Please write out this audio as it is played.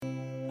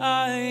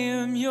I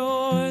am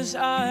yours,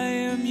 I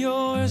am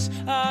yours,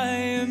 I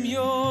am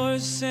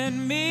yours.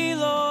 Send me,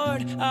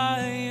 Lord, I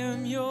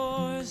am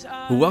yours.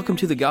 Well, welcome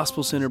to the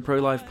Gospel Centered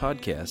Pro-Life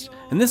Podcast.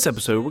 In this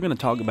episode, we're going to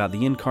talk about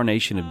the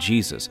incarnation of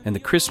Jesus and the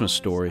Christmas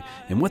story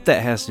and what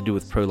that has to do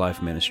with pro-life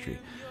ministry.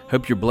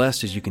 Hope you're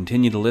blessed as you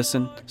continue to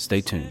listen.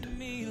 Stay tuned.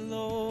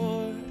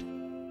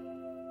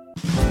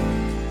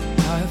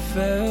 I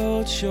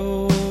felt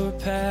your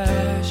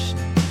passion,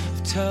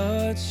 I've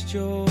touched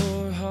your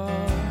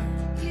heart.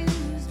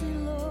 Use me,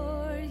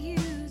 Lord,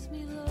 use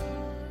me, Lord.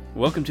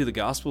 Welcome to the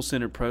Gospel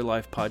Centered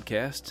Pro-Life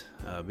Podcast.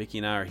 Vicki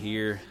and I are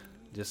here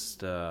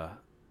just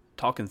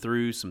talking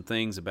through some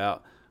things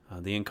about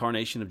the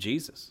incarnation of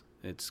Jesus.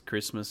 It's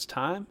Christmas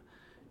time.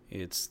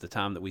 It's the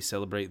time that we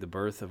celebrate the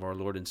birth of our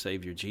Lord and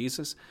Savior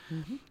Jesus.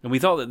 Mm-hmm. And we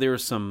thought that there were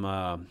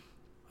some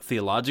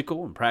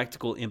theological and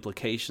practical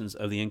implications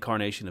of the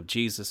incarnation of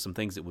Jesus, some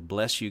things that would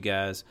bless you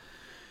guys,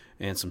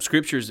 and some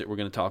scriptures that we're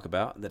going to talk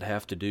about that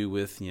have to do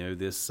with,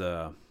 this,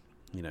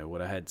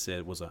 what I had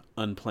said was an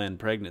unplanned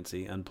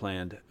pregnancy,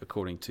 unplanned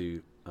according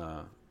to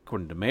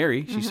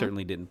Mary. She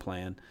certainly didn't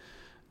plan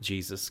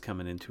Jesus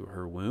coming into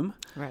her womb.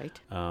 Right.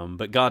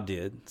 But God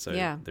did.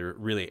 So there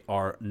really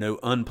are no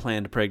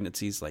unplanned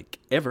pregnancies like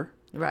ever.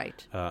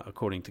 Right.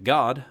 According to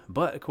God.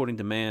 But according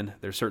to man,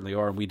 there certainly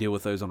are. And we deal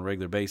with those on a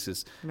regular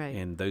basis. Right.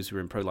 And those who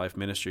are in pro-life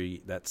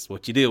ministry, that's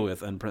what you deal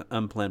with,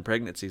 unplanned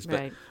pregnancies.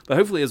 Right. But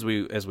hopefully as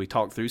we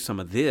talk through some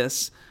of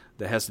this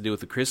that has to do with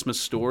the Christmas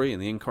story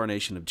and the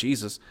incarnation of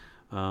Jesus,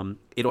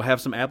 it'll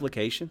have some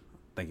application.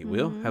 I think it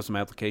will have some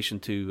application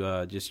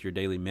to just your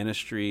daily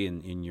ministry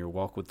and in your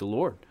walk with the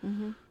Lord.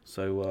 Mm-hmm.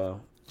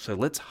 So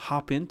let's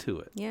hop into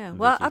it. Yeah.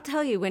 Well, I'll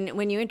tell you,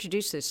 when you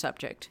introduced this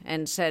subject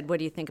and said, what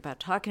do you think about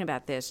talking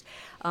about this?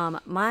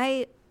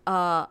 My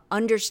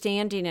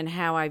understanding and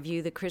how I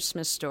view the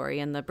Christmas story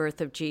and the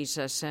birth of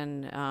Jesus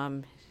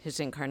and his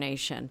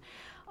incarnation,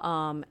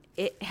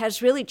 it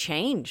has really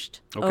changed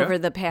over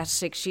the past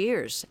 6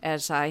 years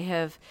as I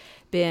have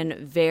been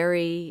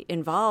very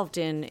involved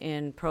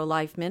in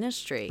pro-life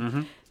ministry.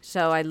 Mm-hmm.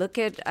 So I look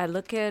at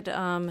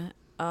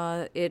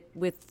it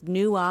with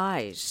new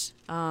eyes,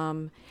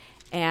 and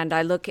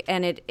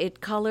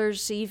it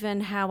colors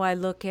even how I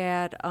look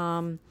at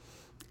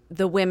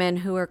the women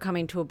who are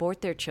coming to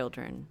abort their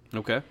children.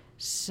 Okay.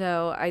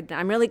 So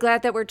I'm really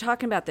glad that we're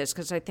talking about this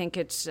because I think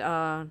it's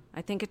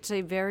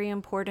a very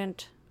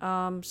important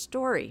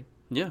story.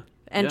 Yeah.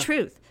 And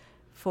truth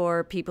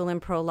for people in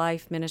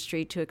pro-life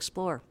ministry to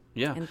explore.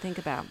 Yeah. And think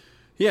about.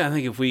 Yeah, I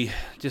think if we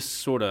just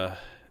sort of,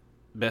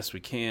 best we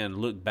can,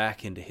 look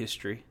back into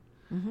history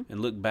and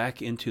look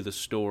back into the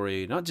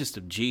story, not just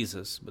of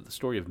Jesus, but the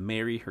story of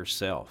Mary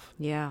herself.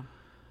 Yeah.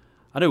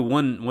 I know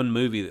one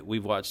movie that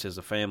we've watched as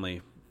a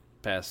family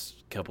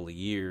past couple of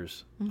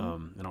years. I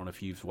don't know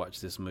if you've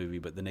watched this movie,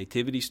 but the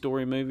Nativity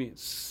Story movie,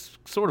 it's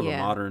sort of a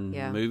modern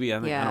movie. I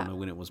don't know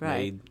when it was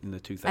made, in the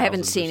 2000s. I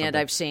haven't seen it.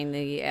 I've seen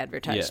the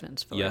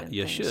advertisements for it. Yeah,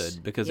 you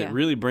should, because it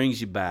really brings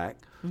you back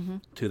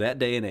to that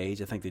day and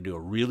age. I think they do a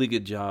really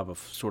good job of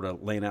sort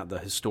of laying out the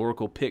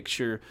historical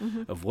picture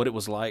of what it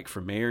was like for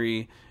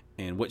Mary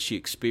and what she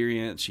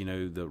experienced.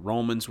 The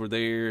Romans were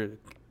there,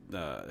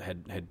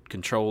 had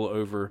control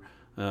over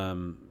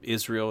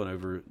Israel and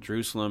over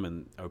Jerusalem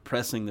and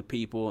oppressing the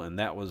people, and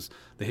that was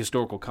the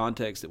historical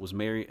context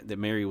that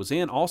Mary was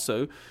in.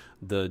 Also,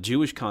 the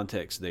Jewish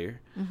context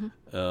there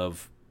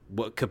of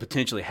what could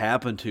potentially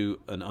happen to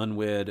an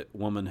unwed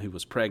woman who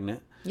was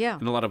pregnant. Yeah,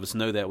 and a lot of us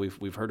know that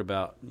we've heard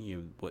about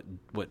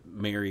what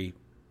Mary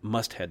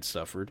must had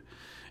suffered.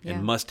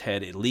 And must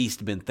had at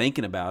least been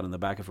thinking about in the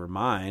back of her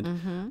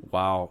mind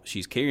while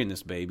she's carrying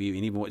this baby, and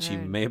even what she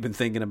may have been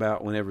thinking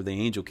about whenever the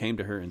angel came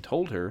to her and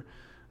told her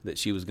that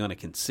she was going to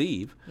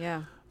conceive.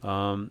 Yeah.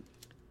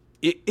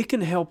 It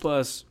can help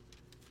us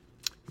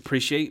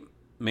appreciate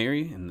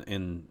Mary and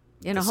in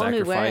the a whole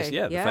new way.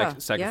 Yeah, the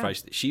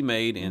sacrifice that she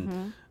made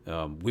and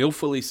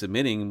willfully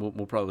submitting.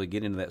 We'll probably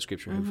get into that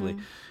scripture hopefully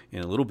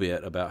in a little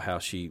bit about how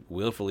she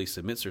willfully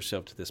submits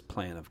herself to this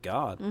plan of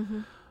God.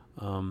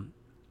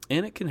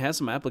 And it can have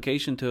some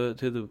application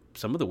to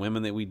some of the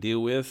women that we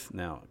deal with.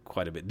 Now,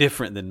 quite a bit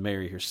different than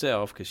Mary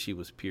herself because she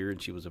was pure and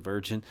she was a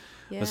virgin.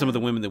 Yeah. But some of the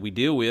women that we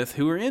deal with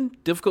who are in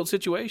difficult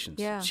situations.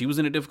 Yeah. She was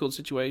in a difficult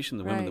situation.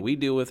 The women that we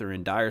deal with are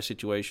in dire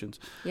situations.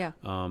 Yeah.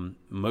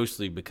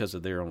 Mostly because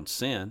of their own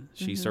sin.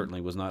 She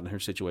certainly was not in her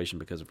situation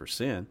because of her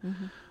sin.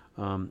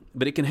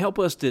 But it can help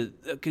us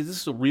because this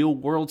is a real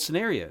world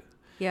scenario.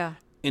 Yeah.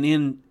 And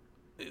in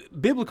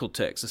biblical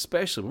texts,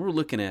 especially when we're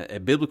looking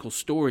at biblical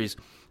stories,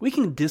 we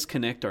can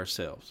disconnect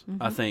ourselves,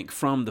 I think,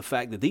 from the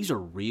fact that these are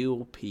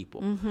real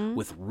people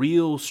with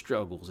real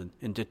struggles,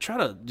 and to try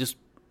to just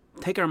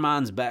take our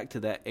minds back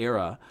to that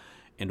era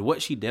and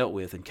what she dealt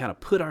with and kind of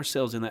put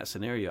ourselves in that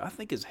scenario, I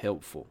think is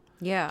helpful.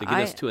 Yeah, to get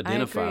us to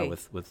identify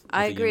with the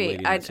young lady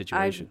in that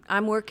situation.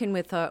 I'm working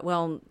with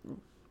I'm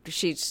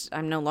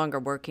no longer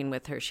working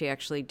with her. She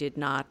actually did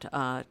not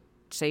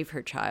save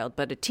her child,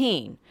 but a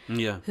teen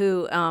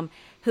who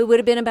would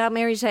have been about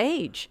Mary's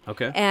age.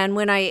 Okay. And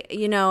when I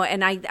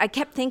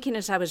kept thinking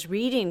as I was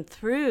reading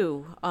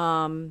through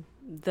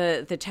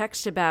the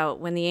text about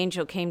when the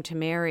angel came to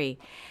Mary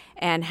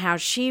and how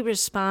she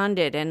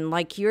responded, and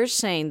like you're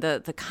saying,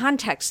 the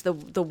context,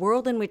 the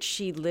world in which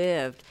she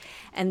lived,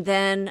 and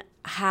then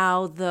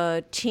how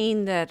the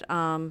teen that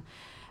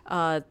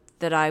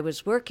that I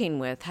was working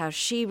with, how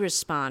she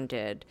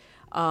responded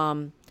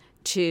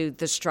to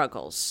the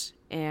struggles,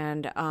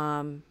 and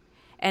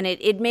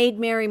it made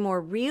Mary more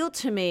real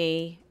to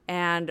me,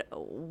 and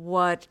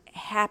what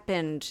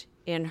happened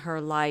in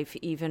her life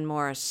even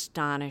more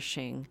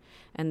astonishing,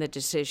 and the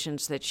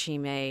decisions that she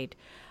made.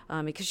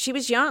 Because she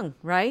was young,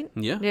 right?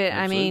 Yeah,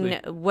 I mean,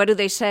 absolutely. what do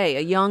they say? A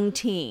young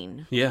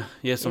teen. Yeah.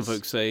 Some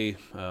folks say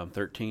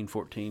 13,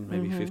 14,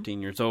 maybe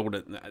 15 years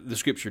old. The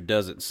scripture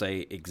doesn't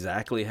say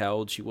exactly how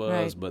old she was,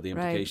 Right, but the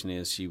right. implication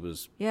is she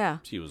was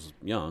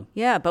young.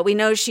 Yeah, but we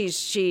know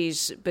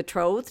she's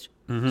betrothed,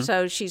 Mm-hmm.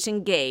 so she's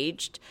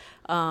engaged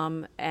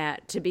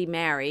to be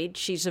married.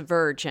 She's a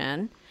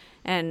virgin.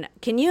 And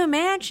can you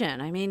imagine?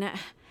 I mean,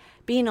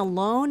 being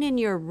alone in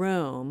your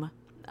room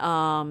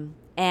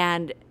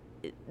and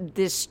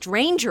this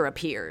stranger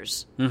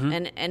appears,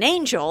 an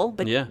angel,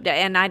 but Yeah.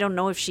 and I don't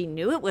know if she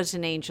knew it was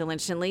an angel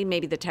instantly.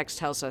 Maybe the text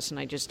tells us, and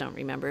I just don't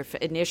remember if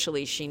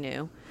initially she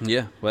knew.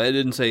 Yeah. Well, it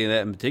didn't say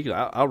that in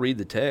particular. I'll read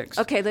the text.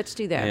 Okay, let's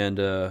do that.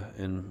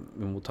 And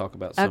we'll talk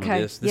about some Okay,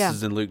 of this. This yeah.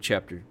 is in Luke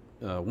chapter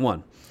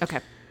 1. Okay.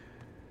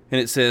 And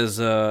it says,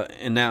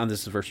 and now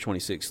this is verse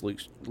 26, Luke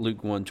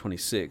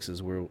 1:26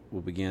 is where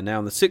we'll begin. Now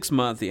in the 6th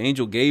month, the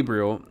angel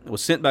Gabriel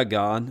was sent by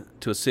God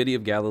to a city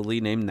of Galilee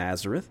named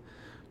Nazareth,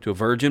 to a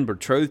virgin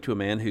betrothed to a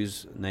man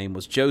whose name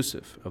was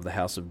Joseph, of the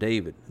house of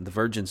David. And the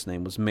virgin's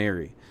name was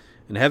Mary.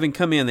 And having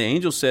come in, the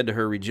angel said to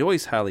her,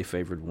 "Rejoice, highly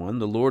favored one,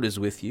 the Lord is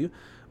with you.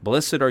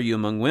 Blessed are you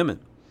among women."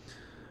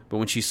 But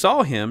when she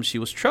saw him, she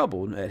was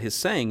troubled at his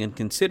saying, and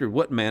considered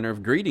what manner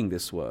of greeting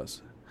this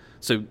was.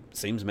 So it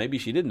seems maybe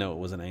she didn't know it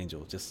was an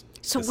angel. So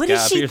this what guy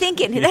is she appears-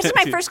 thinking? That's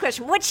my She- first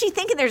question. What's she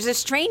thinking? There's a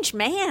strange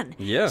man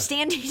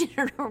standing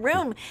in her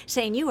room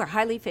saying, "You are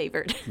highly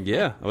favored."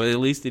 Yeah, well, at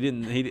least he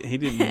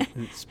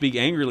didn't speak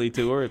angrily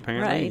to her.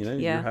 Apparently, Right,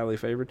 yeah. You're highly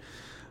favored.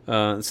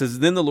 It says,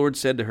 "Then the Lord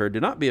said to her, 'Do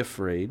not be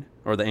afraid,'"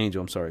 or the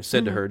angel,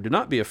 said to her, "Do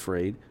not be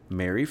afraid,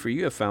 Mary, for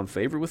you have found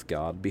favor with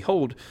God.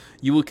 Behold,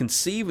 you will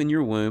conceive in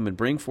your womb and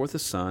bring forth a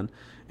son,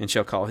 and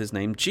shall call his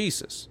name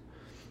Jesus.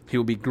 He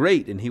will be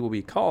great, and he will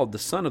be called the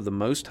Son of the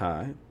Most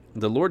High.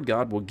 The Lord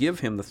God will give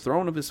him the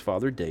throne of his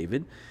father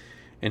David,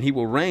 and he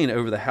will reign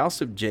over the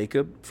house of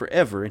Jacob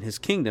forever. In his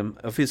kingdom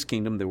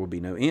there will be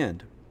no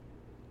end."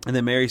 And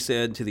then Mary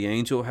said to the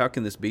angel, "How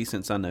can this be,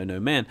 since I know no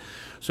man?"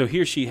 So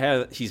here she's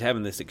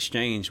having this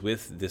exchange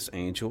with this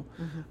angel.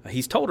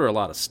 He's told her a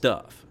lot of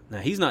stuff.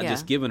 Now he's not Yeah.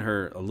 just giving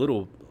her a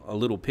little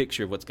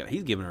picture of what's going.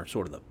 He's giving her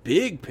sort of the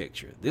big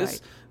picture.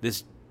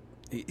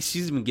 He's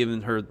even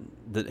giving her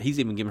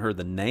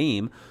the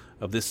name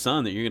of this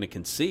son that you're going to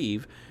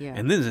conceive, Yeah.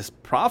 and then this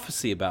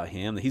prophecy about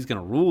him that he's going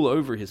to rule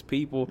over his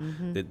people.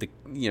 That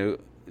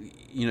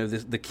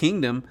the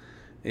kingdom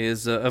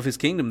is of his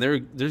kingdom. There's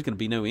going to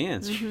be no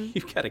end. So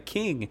you've got a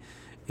king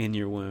in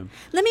your womb.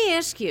 Let me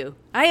ask you.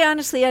 I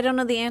don't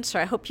know the answer.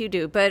 I hope you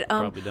do. But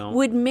Probably don't.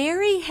 Would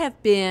Mary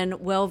have been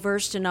well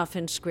versed enough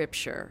in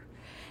Scripture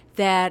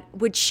that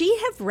would she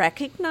have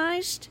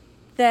recognized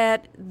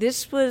that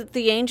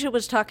the angel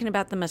was talking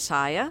about the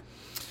Messiah?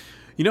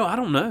 I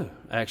don't know,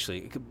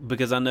 actually,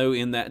 because I know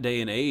in that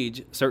day and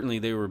age, certainly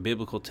there were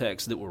biblical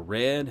texts that were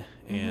read,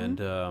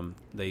 and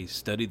they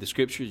studied the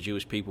Scriptures.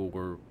 Jewish people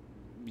were,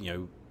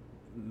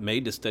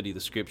 made to study the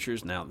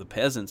Scriptures. Now, the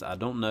peasants, I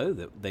don't know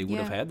that they would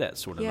have had that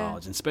sort of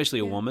knowledge, and especially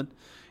a woman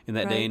in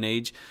that day and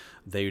age.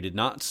 They did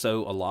not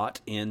sow a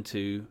lot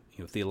into,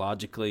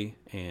 theologically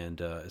and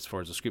as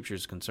far as the Scripture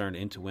is concerned,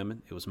 into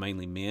women. It was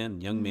mainly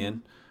men. Young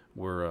men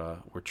were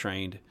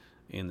trained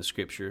in the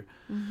Scripture.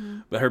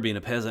 But her being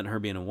a peasant, her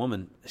being a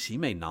woman, she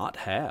may not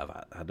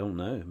have. I don't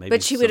know. Maybe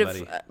But she would have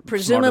somebody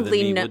presumably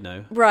smarter than me would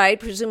know. Right.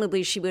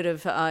 Presumably, she would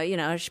have.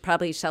 She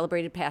probably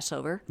celebrated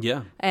Passover.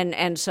 Yeah.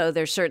 And so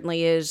there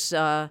certainly is.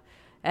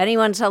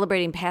 Anyone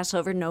celebrating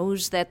Passover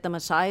knows that the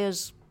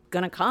Messiah's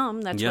going to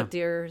come. That's what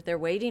they're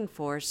waiting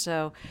for.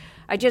 So,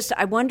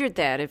 I wondered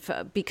that if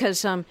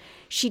because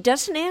she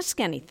doesn't ask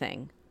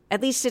anything.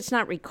 At least it's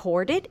not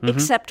recorded,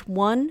 except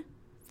one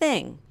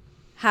thing.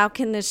 How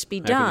can this be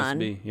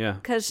done? Yeah.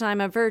 Because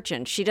I'm a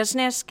virgin. She doesn't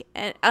ask,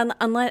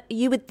 unless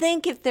you would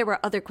think if there were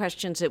other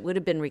questions, it would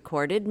have been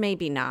recorded.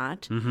 Maybe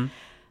not.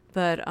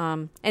 But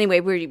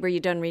anyway, were you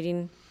done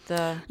reading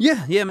the?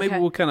 Yeah. Maybe Okay.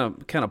 we'll kind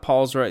of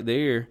pause right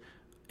there,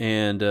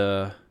 and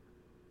Yeah,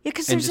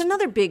 because there's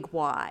another big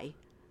why.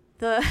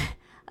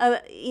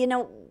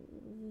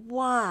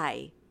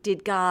 Why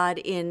did God,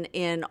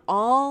 in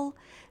all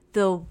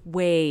the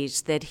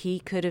ways that He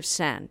could have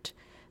sent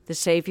the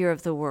Savior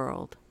of the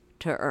world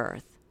to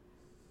earth,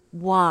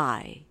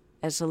 why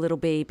as a little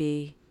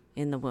baby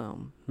in the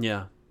womb?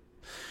 yeah.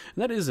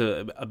 And that is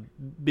a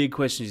big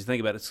question as you think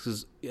about it,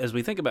 because as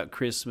we think about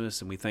Christmas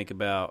and we think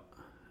about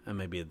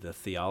maybe the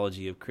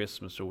theology of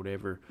Christmas or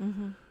whatever,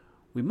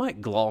 we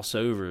might gloss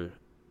over,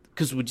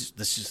 because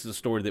this is the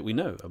story that we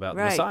know about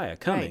the Right, Messiah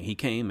coming. right. He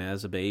came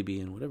as a baby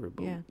and whatever.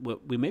 But Yeah.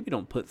 what we maybe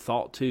don't put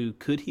thought to,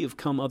 could he have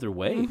come other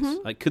ways?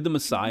 Mm-hmm. Like, could the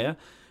Messiah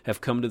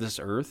have come to this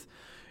earth?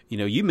 You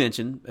know, you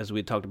mentioned, as we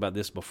had talked about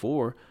this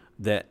before,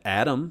 that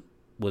Adam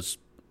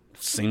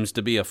seems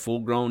to be a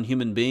full-grown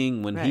human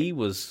being when he Right.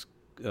 was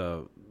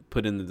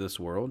put into this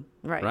world,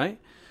 Right. right?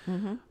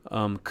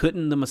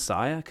 Couldn't the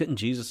Messiah, couldn't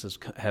Jesus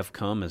have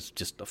come as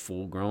just a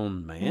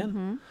full-grown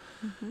man?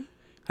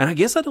 And I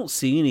guess I don't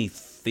see any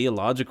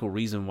theological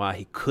reason why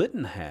he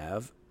couldn't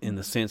have, in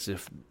the sense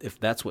if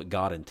that's what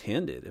God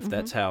intended, if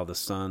that's how the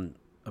Son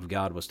of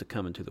God was to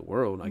come into the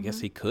world, I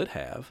guess he could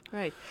have.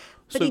 Right.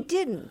 But So- he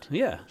didn't.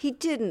 Yeah. He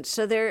didn't.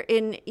 So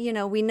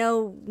we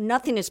know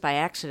nothing is by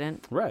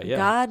accident. Right, yeah.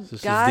 God This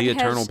is God the has-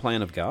 eternal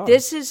plan of God.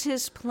 This is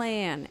his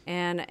plan.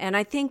 And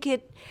I think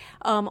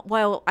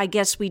while I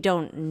guess we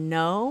don't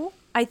know,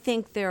 I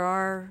think there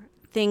are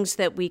things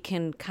that we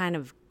can kind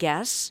of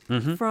guess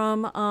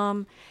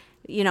from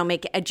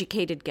make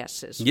educated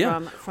guesses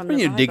from when the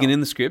you're Bible. digging in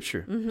the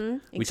Scripture.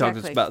 We talked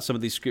exactly. about some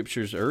of these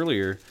scriptures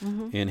earlier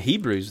in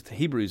Hebrews.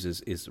 Hebrews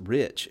is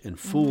rich and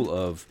full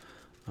of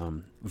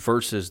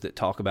verses that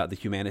talk about the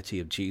humanity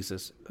of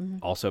Jesus,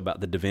 also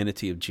about the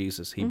divinity of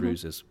Jesus.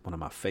 Hebrews is one of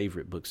my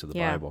favorite books of the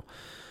Yeah. Bible.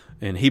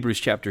 In Hebrews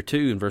chapter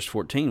 2 and verse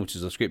 14, which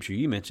is a scripture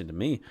you mentioned to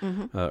me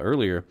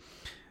earlier,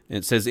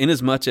 it says,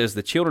 "Inasmuch as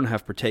the children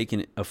have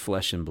partaken of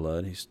flesh and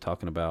blood," he's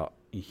talking about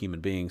human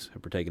beings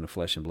have partaken of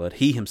flesh and blood.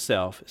 He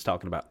himself is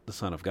talking about the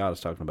Son of God,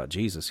 is talking about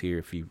Jesus here,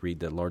 if you read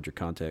the larger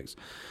context.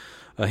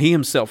 He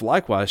himself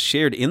likewise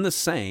shared in the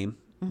same,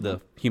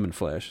 the human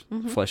flesh,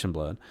 flesh and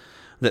blood,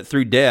 that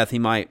through death he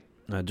might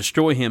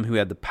destroy him who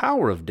had the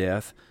power of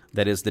death,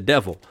 that is, the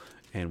devil.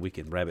 And we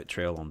can rabbit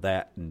trail on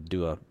that and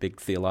do a big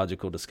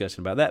theological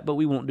discussion about that, but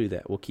we won't do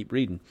that. We'll keep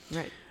reading.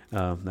 Right.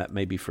 That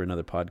may be for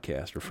another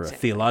podcast or for Exactly. a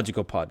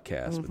theological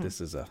podcast, but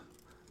this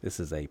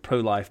is a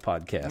pro-life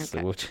podcast, so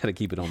Okay. we'll try to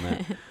keep it on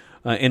that.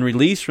 And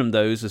released from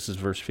those, this is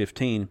verse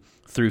 15,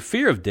 through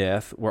fear of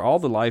death, were all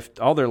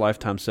their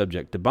lifetime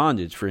subject to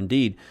bondage. For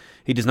indeed,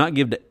 he does not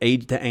give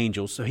aid to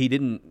angels, so he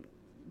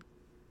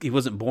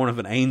wasn't born of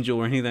an angel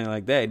or anything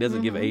like that. He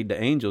doesn't give aid to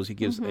angels. He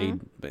gives aid,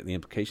 but the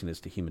implication is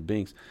to human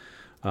beings.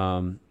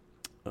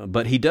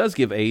 But he does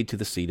give aid to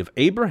the seed of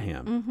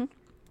Abraham.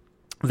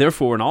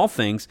 Therefore, in all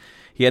things,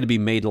 he had to be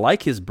made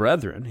like his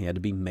brethren. He had to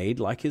be made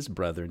like his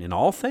brethren in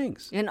all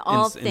things. In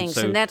all And things,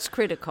 so- and that's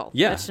critical.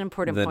 yeah, That's an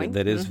important that, point.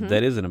 That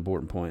is an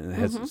important point. And it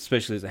has,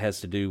 especially as it has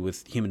to do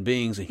with human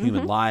beings and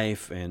human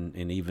life and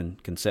even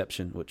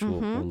conception, which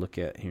we'll look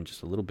at here in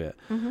just a little bit.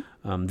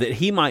 That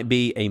he might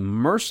be a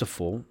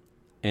merciful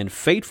and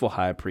faithful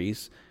high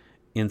priest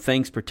in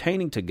things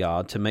pertaining to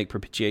God, to make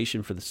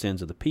propitiation for the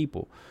sins of the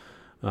people.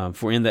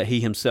 For in that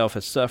he himself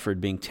has suffered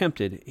being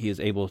tempted, he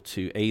is able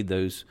to aid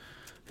those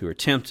who are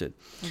tempted.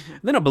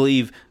 Then I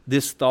believe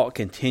this thought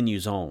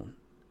continues on,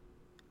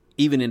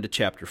 even into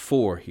chapter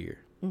 4 here,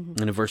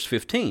 and in verse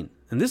 15.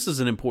 And this is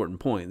an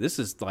important point. This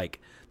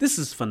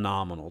is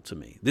phenomenal to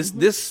me.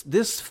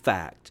 This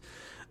fact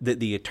that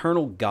the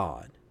eternal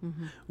God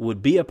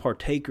would be a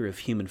partaker of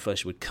human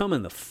flesh, would come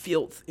in the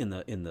filth,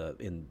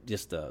 in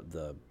just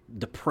the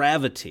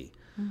depravity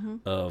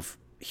of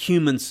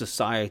human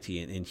society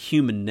and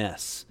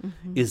humanness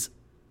is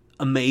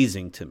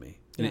amazing to me.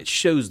 And it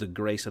shows the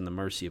grace and the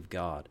mercy of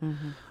God.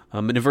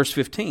 And in verse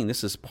 15,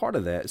 this is part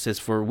of that. It says,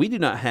 "For we do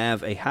not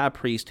have a high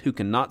priest who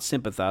cannot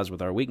sympathize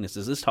with our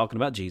weaknesses." This is talking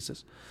about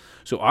Jesus.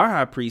 So our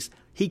high priest,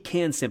 he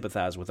can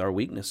sympathize with our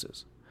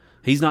weaknesses.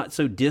 He's not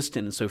so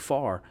distant and so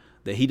far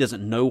that he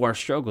doesn't know our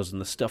struggles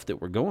and the stuff that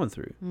we're going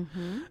through.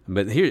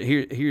 But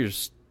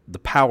here's the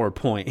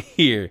PowerPoint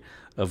here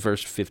of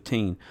verse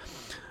 15.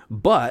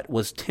 "But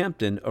was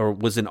tempted, or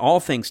was in all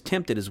things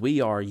tempted as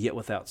we are, yet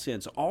without sin."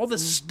 So all the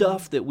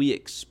stuff that we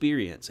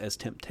experience as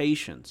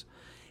temptations,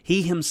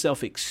 he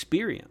himself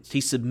experienced.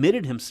 He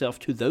submitted himself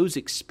to those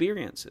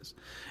experiences.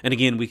 And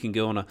again, we can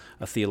go on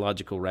a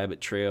theological rabbit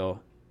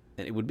trail,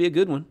 and it would be a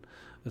good one,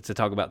 to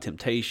talk about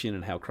temptation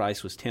and how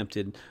Christ was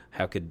tempted.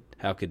 How could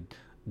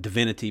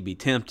divinity be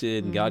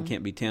tempted and God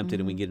can't be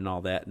tempted, and we get in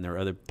all that, and there are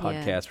other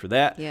podcasts for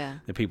that. Yeah.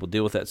 And people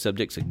deal with that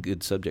subject. It's a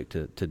good subject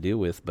to deal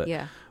with. But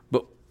Yeah.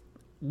 but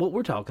what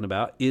we're talking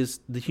about is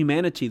the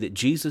humanity that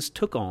Jesus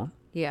took on,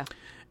 Yeah.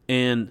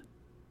 and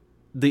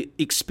the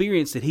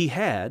experience that he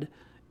had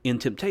in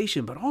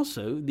temptation, but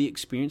also the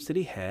experience that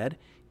he had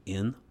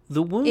in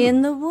the womb.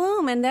 In the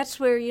womb. And that's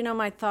where,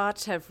 my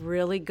thoughts have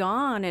really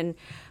gone. And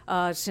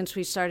since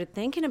we started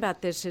thinking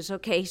about this, is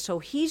okay, so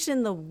he's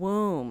in the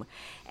womb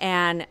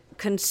and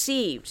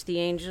conceived. The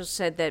angel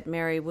said that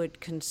Mary would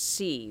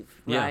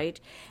conceive, Yeah.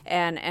 right?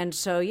 And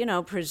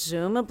so,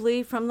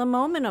 presumably from the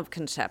moment of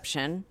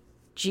conception,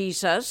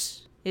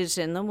 Jesus is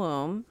in the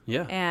womb.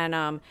 Yeah.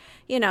 And,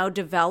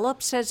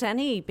 develops as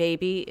any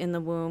baby in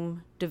the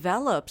womb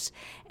develops.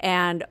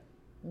 And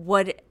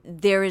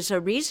there is a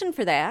reason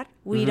for that.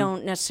 We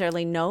don't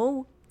necessarily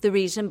know the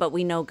reason, but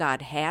we know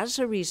God has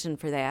a reason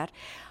for that.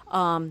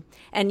 And,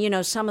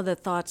 some of the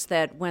thoughts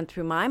that went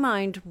through my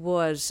mind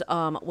was,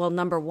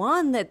 number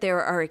one, that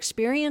there are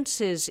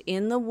experiences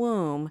in the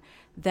womb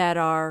that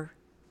are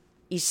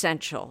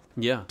essential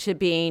to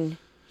being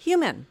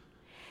human.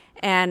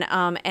 And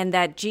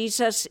that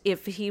Jesus,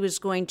 if he was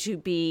going to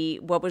be,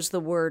 what was the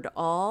word,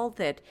 all,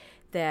 that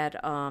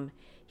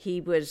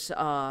he was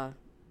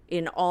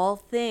in all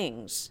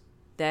things,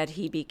 that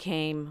he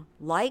became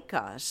like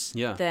us,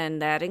 then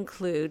that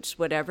includes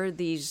whatever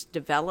these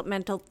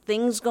developmental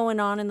things going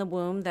on in the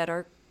womb that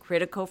are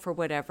critical for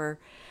whatever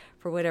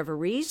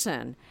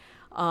reason,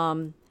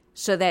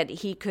 so that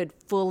he could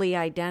fully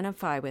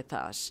identify with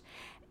us.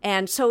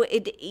 And so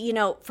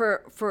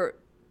for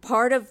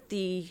part of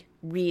the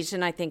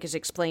reason, I think, is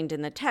explained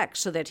in the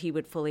text, so that he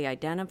would fully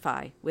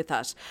identify with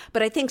us.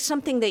 But I think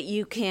something that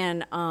you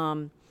can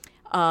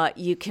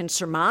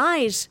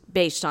surmise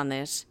based on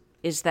this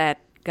is that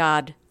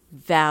God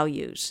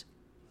values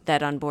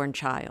that unborn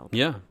child.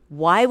 Yeah.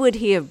 Why would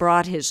he have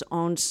brought his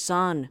own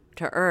son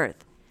to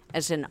earth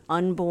as an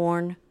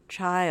unborn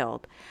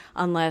child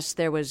unless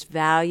there was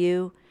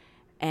value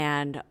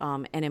and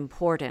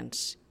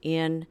importance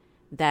in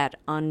that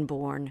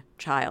unborn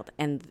child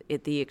and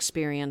the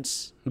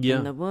experience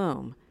in the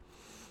womb?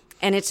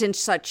 And it's in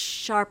such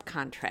sharp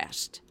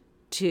contrast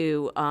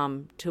to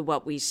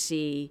what we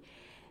see,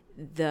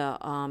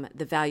 the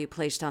value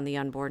placed on the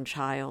unborn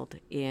child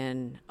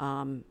in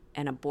an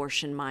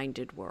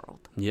abortion-minded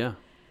world. Yeah.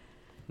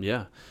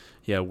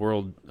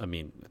 World. I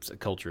mean, it's a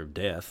culture of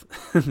death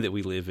that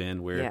we live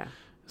in, where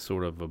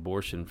sort of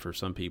abortion for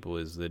some people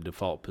is the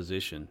default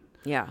position.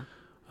 Yeah.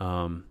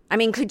 I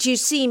mean, could you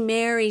see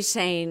Mary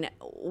saying,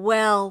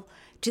 well,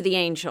 to the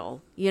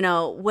angel,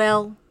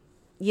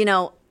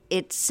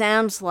 it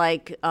sounds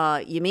like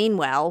you mean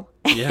well.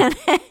 Yeah.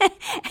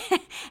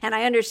 And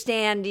I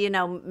understand,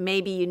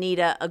 maybe you need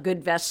a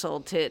good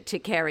vessel to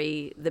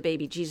carry the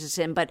baby Jesus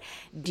in, but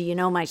do you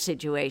know my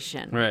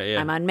situation? Right, yeah.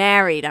 I'm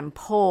unmarried, I'm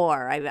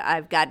poor,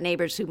 I've got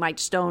neighbors who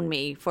might stone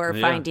me for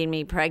finding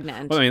me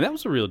pregnant. Well, I mean, that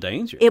was a real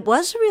danger. It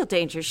was a real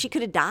danger. She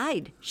could have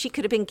died. She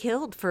could have been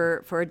killed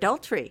for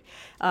adultery.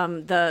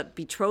 The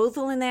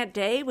betrothal in that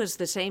day was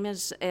the same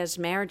as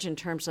marriage in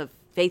terms of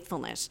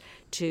faithfulness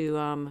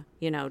to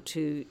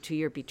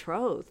your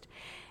betrothed.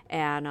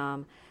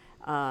 And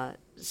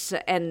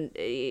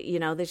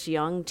this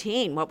young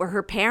teen, what were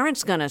her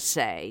parents going to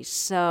say?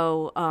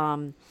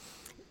 So,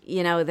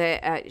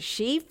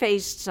 she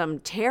faced some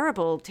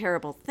terrible,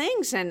 terrible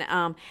things,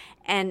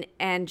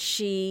 and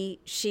she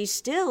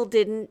still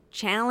didn't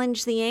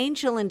challenge the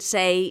angel and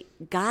say,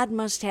 God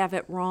must have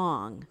it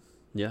wrong.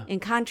 Yeah. In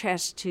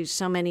contrast to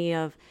so many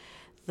of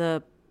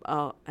an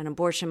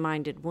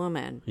abortion-minded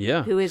woman,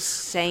 who is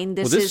saying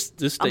this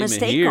is a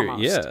mistake here,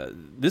 almost. Yeah,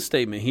 this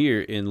statement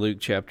here in Luke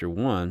chapter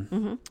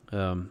 1,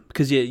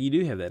 because you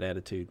do have that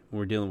attitude when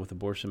we're dealing with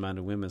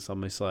abortion-minded women. It's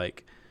almost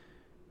like,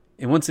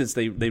 in one sense,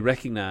 they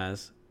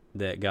recognize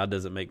that God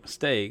doesn't make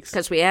mistakes.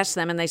 Because we ask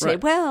them and they say,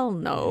 well,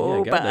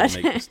 no, God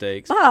doesn't make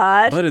mistakes.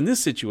 But in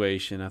this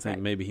situation, I think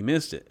maybe he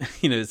missed it.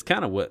 It's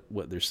kind of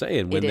what they're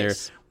saying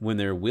when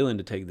they're willing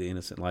to take the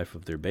innocent life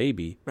of their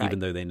baby, even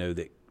though they know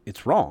that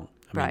it's wrong.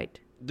 I mean,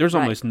 there's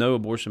almost no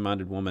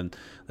abortion-minded woman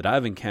that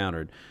I've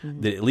encountered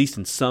that, at least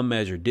in some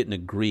measure, didn't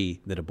agree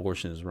that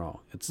abortion is wrong.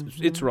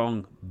 It's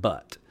wrong,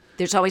 but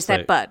there's always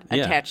that but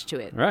attached to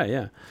it. Right,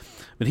 yeah.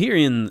 But here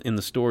in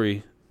the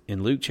story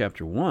in Luke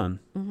chapter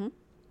 1,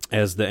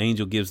 as the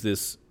angel gives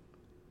this,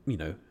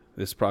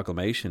 this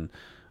proclamation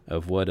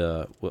of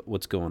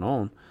what's going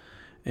on,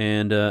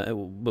 and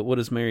but what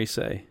does Mary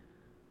say?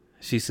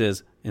 She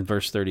says in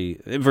verse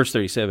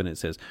 37, it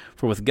says,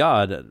 "For with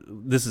God,"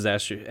 this is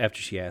after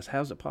she asks,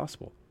 "How is it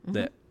possible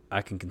that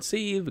I can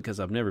conceive, because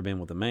I've never been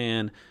with a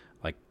man?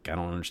 Like, I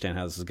don't understand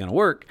how this is going to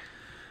work."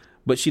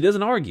 But she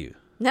doesn't argue.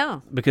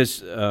 No. Because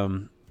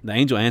the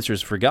angel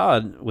answers,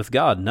 with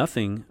God,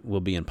 nothing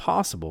will be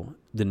impossible.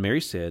 Then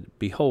Mary said,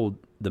 "Behold,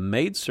 the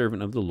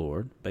maidservant of the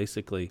Lord,"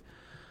 basically,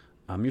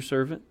 I'm your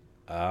servant.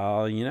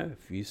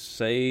 If you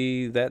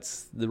say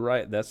that's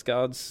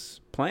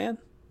God's plan,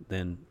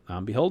 then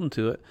I'm beholden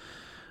to it.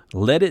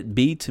 Let it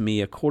be to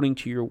me according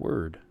to your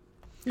word.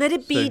 Let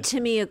it be to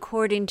me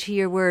according to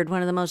your word.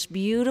 One of the most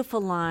beautiful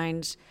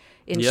lines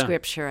in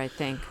Scripture, I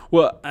think.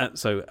 Well,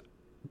 so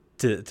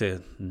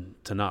to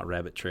not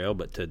rabbit trail,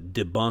 but to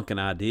debunk an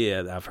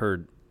idea that I've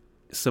heard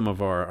some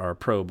of our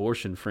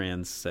pro-abortion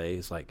friends say,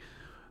 is like,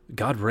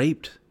 God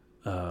raped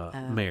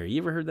Mary.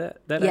 You ever heard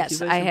that yes,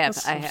 accusation? I have.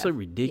 That's so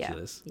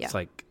ridiculous. Yeah. It's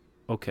like,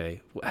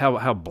 okay,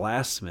 how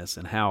blasphemous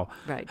and how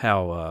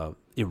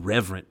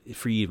irreverent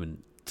for you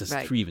even to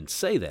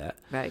say that.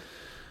 Right.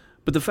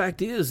 But the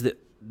fact is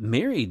that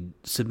Mary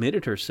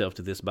submitted herself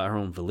to this by her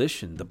own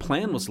volition. The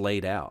plan was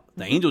laid out.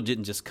 The angel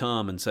didn't just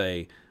come and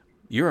say,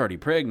 "You're already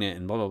pregnant,"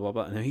 and blah blah blah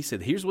blah. No, he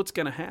said, "Here's what's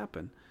going to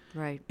happen."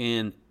 Right.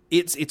 And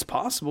it's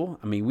possible.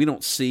 I mean, we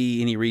don't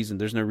see any reason.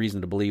 There's no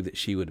reason to believe that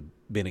she would have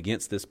been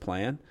against this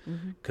plan,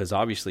 because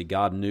obviously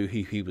God knew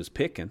who he was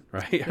picking.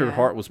 Right. Her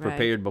heart was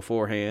prepared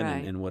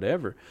beforehand, and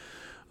whatever.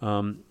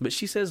 But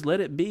she says,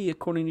 let it be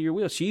according to your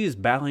will. She is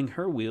bowing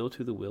her will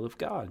to the will of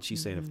God.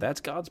 She's saying, if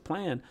that's God's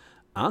plan,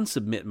 I'm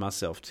submitting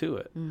myself to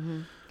it.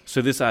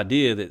 So this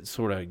idea that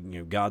sort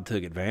of God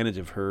took advantage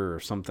of her or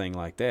something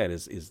like that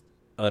is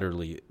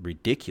utterly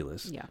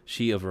ridiculous. Yeah.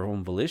 She, of her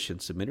own volition,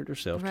 submitted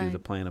herself to Right. the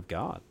plan of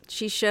God.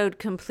 She showed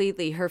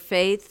completely her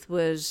faith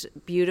was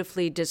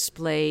beautifully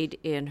displayed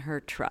in her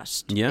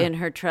trust. Yeah. In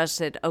her trust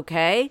that,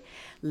 okay,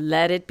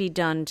 let it be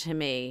done to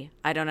me.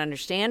 I don't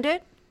understand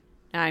it.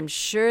 I'm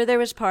sure there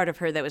was part of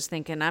her that was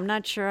thinking, I'm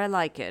not sure I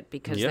like it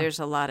because Yeah. there's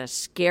a lot of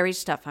scary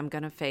stuff I'm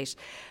going to face,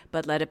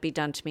 but let it be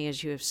done to me,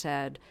 as you have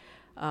said.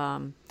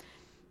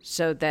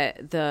 So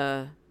that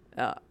the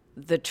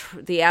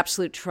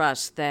absolute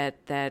trust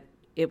that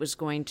it was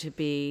going to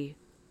be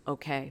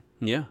okay,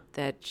 Yeah.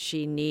 that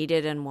she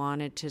needed and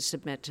wanted to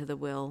submit to the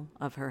will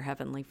of her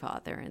Heavenly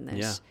Father in this.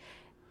 Yeah.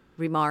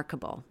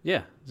 Remarkable.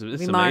 Yeah, it's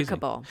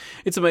Remarkable.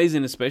 Amazing. It's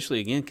amazing,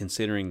 especially again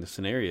considering the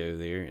scenario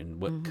there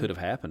and what could have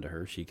happened to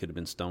her. She could have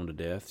been stoned to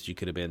death. She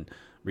could have been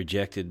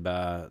rejected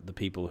by the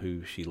people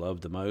who she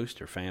loved the most,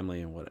 her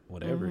family and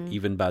whatever.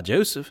 Even by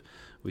Joseph,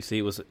 we see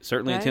it was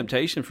certainly Right. a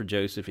temptation for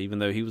Joseph. Even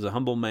though he was a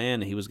humble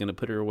man and he was going to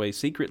put her away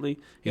secretly,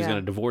 he was Yeah.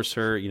 going to divorce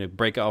her.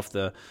 Break off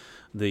the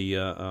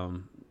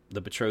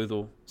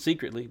betrothal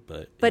secretly,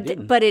 but he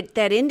didn't.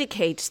 That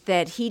indicates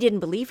that he didn't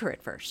believe her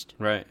at first.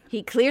 Right.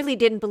 He clearly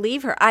didn't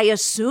believe her. I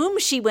assume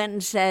she went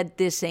and said,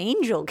 this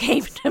angel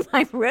came to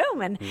my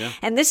room,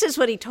 and this is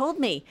what he told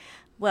me.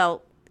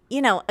 Well,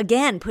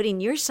 again, putting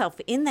yourself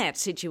in that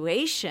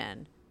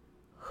situation,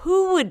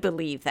 who would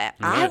believe that?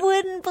 I Right.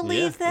 wouldn't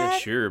believe Yeah,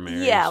 that. sure,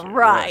 Mary. Yeah, sure,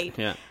 right.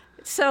 Yeah.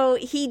 So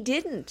he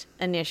didn't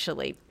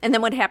initially. And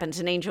then what happens?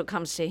 An angel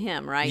comes to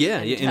him, right? Yeah,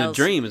 and in a tells-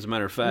 dream, as a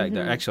matter of fact.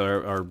 Actually,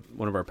 our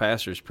one of our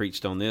pastors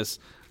preached on this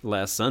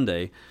last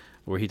Sunday,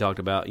 where he talked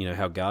about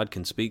how God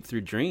can speak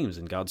through dreams,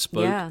 and God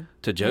spoke Yeah,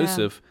 to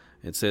Joseph.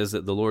 It says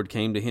that the Lord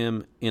came to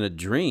him in a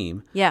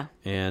dream, Yeah.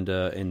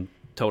 and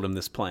told him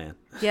this plan.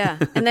 Yeah.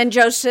 And then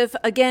Joseph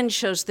again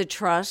shows the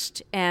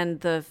trust and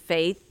the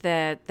faith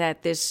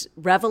that this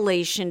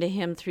revelation to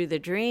him through the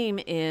dream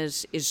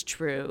is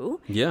true.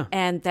 Yeah.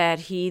 And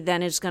that he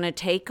then is going to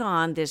take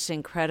on this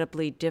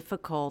incredibly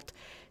difficult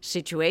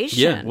situation.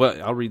 Yeah.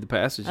 Well, I'll read the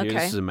passage here. Okay,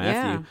 This is in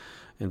Matthew. yeah.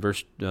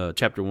 In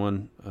chapter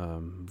 1,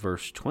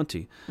 verse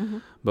 20.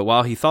 But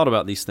while he thought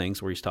about these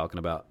things, where he's talking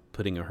about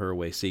putting her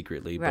away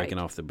secretly, Right. breaking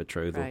off the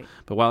betrothal. Right.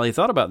 But while he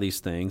thought about these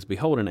things,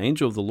 behold, an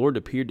angel of the Lord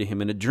appeared to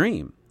him in a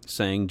dream,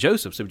 saying,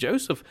 Joseph. So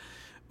Joseph,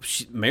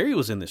 Mary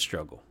was in this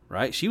struggle,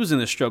 right? She was in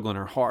this struggle in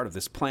her heart of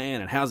this plan,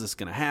 and how's this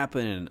going to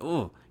happen?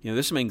 And,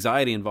 there's some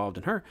anxiety involved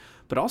in her.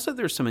 But also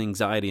there's some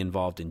anxiety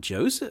involved in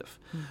Joseph.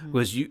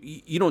 Because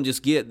you don't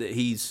just get that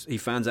he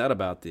finds out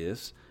about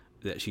this,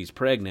 that she's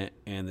pregnant,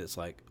 and it's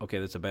like, okay,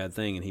 that's a bad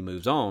thing, and he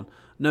moves on.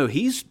 No,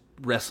 he's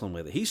wrestling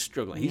with it. He's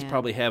struggling. He's Yeah.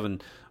 probably having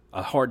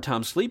a hard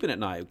time sleeping at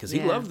night because he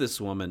Yeah. loved this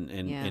woman,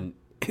 and Yeah. and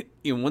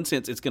in one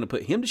sense, it's going to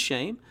put him to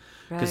shame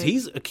because Right.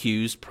 he's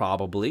accused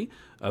probably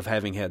of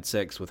having had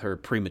sex with her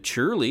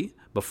prematurely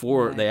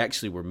before Right. they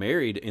actually were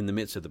married in the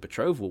midst of the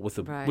betrothal,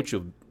 Right. which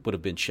would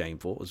have been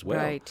shameful as well.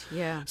 Right,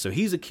 yeah. So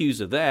he's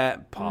accused of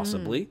that,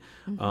 possibly.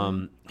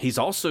 He's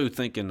also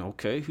thinking,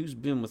 okay, who's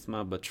been with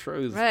my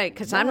betrothed? Right,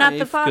 'cause I'm not the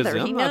wife? 'Cause father. He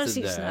I'm not knows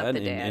the he's not dad. the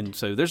And- dad. And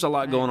so there's a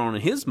lot going on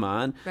in his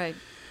mind. Right.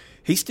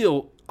 He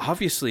still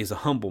obviously is a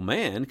humble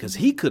man because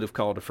he could have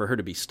called for her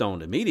to be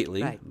stoned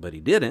immediately, Right. but he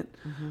didn't.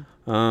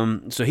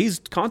 So he's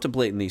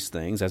contemplating these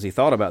things. As he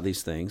thought about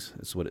these things,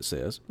 that's what it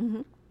says,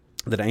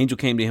 that an angel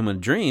came to him in a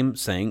dream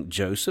saying,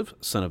 Joseph,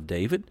 son of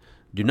David,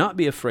 do not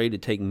be afraid to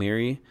take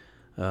Mary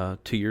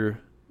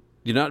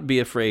do not be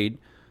afraid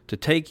to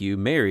take you,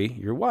 Mary,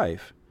 your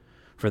wife,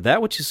 for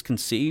that which is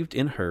conceived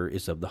in her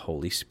is of the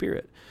Holy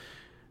Spirit.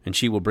 And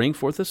she will bring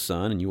forth a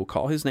son, and you will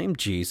call his name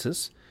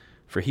Jesus,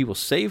 for he will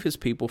save his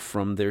people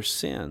from their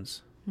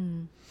sins.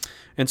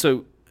 And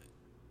so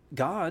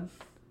God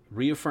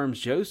reaffirms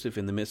Joseph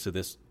in the midst of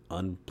this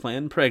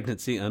unplanned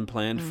pregnancy,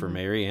 unplanned for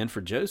Mary and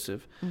for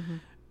Joseph,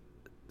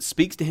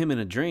 speaks to him in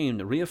a dream,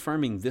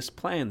 reaffirming this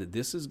plan, that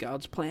this is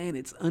God's plan.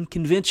 It's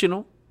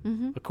unconventional,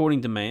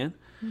 according to man,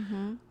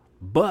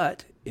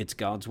 but it's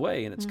God's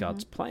way and it's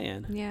God's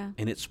plan. Yeah.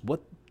 And it's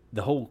what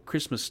the whole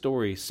Christmas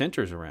story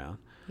centers around.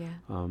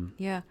 Yeah.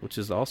 Yeah. Which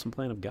is the awesome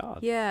plan of God.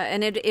 Yeah,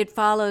 and it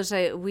follows.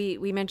 We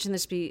mentioned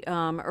this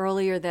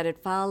earlier that it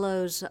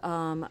follows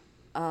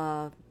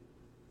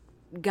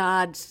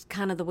God's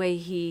kind of the way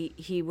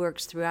he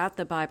works throughout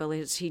the Bible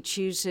is he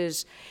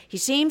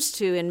seems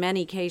to in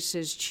many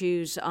cases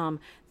choose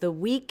the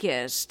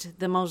weakest,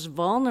 the most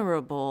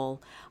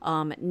vulnerable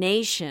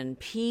nation,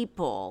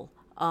 people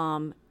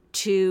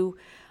to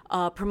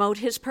promote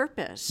his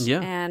purpose. Yeah.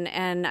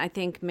 And I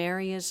think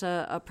Mary is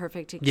a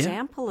perfect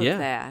example of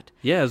that.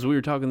 Yeah, as we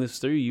were talking this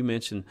through, you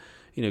mentioned,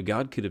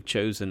 God could have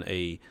chosen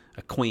a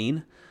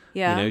queen,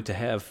 Yeah. to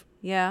have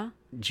Yeah.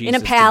 Jesus in a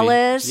to be-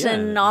 palace yeah.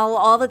 and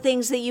all the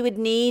things that you would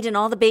need and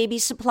all the baby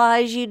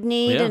supplies you'd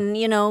need Yeah.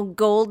 and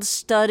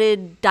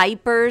gold-studded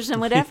diapers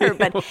and whatever.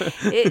 But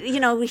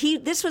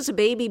this was a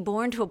baby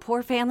born to a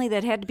poor family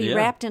that had to be Yeah.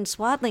 wrapped in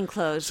swaddling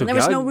clothes, So and there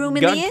was no room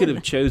in God the could inn.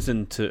 have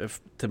chosen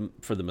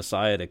for the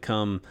Messiah to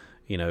come,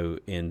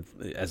 in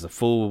as a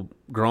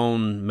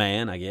full-grown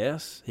man. I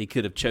guess he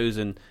could have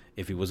chosen,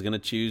 if he was going to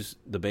choose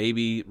the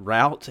baby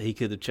route, he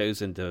could have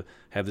chosen to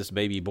have this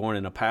baby born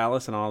in a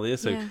palace and all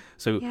this.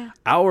 So Yeah.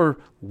 our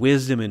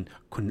wisdom and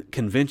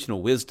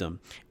conventional wisdom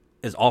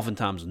is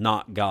oftentimes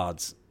not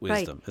God's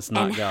wisdom. Right. It's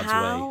not and God's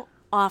how way.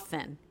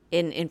 often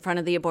in front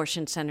of the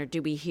abortion center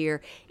do we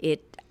hear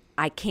it?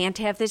 I can't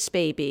have this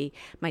baby.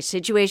 My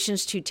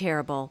situation's too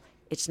terrible.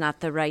 It's not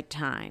the right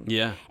time.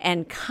 Yeah.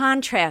 And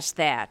contrast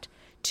that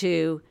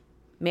to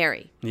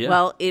Mary. Yeah.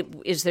 Well,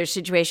 is their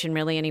situation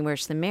really any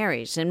worse than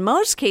Mary's? In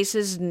most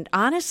cases,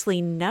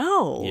 honestly,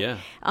 no. Yeah.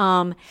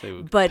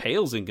 So but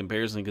pales in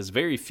comparison, because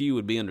very few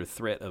would be under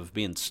threat of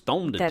being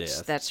stoned to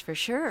death. that's for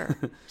sure.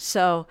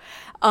 So,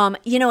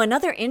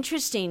 another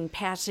interesting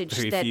passage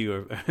Very that few,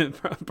 are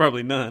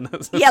probably none.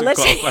 Yeah, To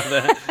let's- qualify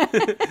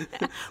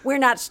that. we're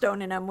not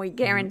stoning them, we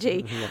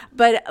guarantee. Mm-hmm.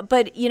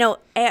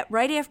 But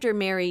right after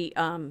Mary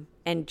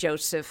and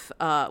Joseph,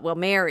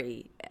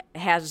 Mary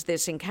has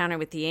this encounter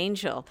with the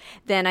angel,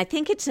 then I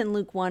think it's in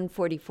Luke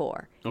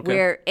 1:44,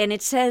 Okay. and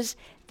it says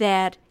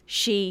that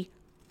she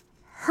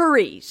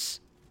hurries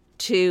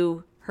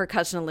to her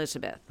cousin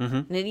Elizabeth,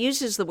 and it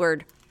uses the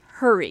word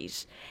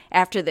hurries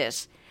after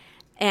this.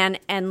 And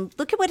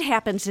look at what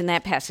happens in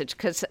that passage,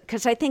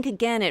 because I think,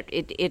 again,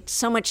 it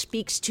so much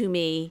speaks to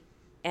me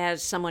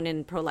as someone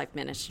in pro-life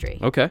ministry.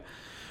 Okay.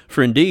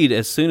 For indeed,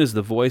 as soon as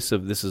the voice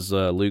of, this is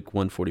Luke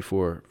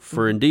 1:44,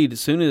 for indeed, as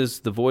soon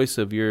as the voice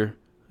of your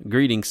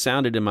greeting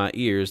sounded in my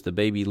ears, the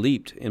baby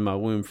leaped in my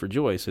womb for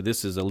joy. So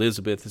this is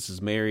Elizabeth, this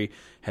is Mary,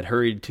 had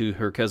hurried to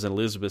her cousin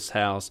Elizabeth's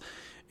house,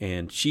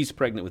 and she's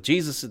pregnant with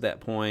Jesus at that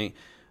point.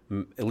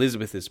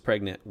 Elizabeth is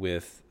pregnant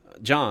with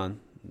John,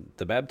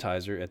 the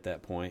baptizer, at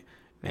that point.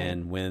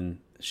 And when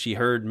she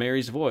heard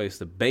Mary's voice,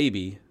 the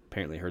baby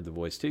apparently heard the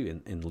voice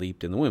too and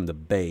leaped in the womb. The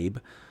babe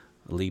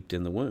leaped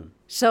in the womb.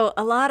 So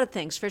a lot of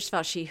things. First of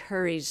all, she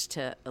hurries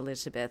to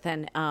Elizabeth,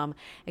 and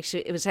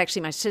actually, it was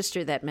actually my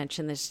sister that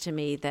mentioned this to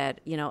me.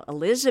 That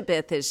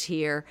Elizabeth is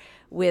here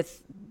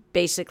with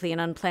basically an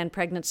unplanned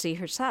pregnancy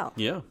herself.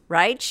 Yeah.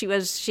 Right. She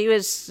was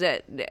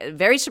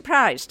very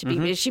surprised to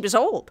be. She was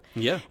old.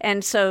 Yeah.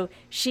 And so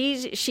she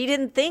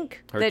didn't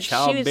think Her that she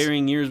was.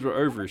 childbearing years were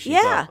over, she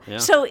Yeah. thought. Yeah.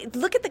 So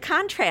look at the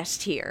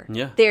contrast here.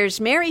 Yeah. There's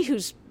Mary,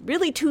 who's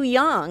really too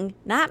young,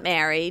 not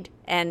married,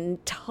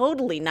 and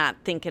totally not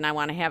thinking, I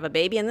want to have a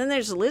baby. And then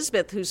there's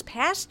Elizabeth, who's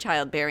past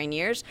childbearing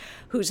years,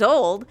 who's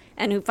old,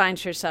 and who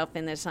finds herself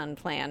in this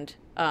unplanned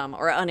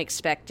or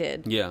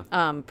unexpected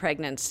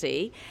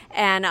pregnancy.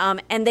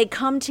 And they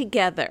come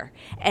together.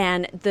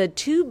 And the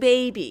two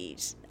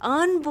babies,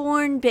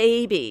 unborn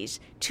babies,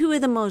 two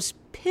of the most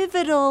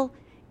pivotal,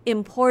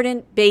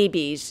 important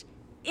babies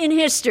in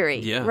history,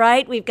 Yeah.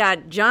 right? We've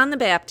got John the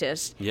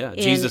Baptist. Yeah,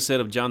 in- Jesus said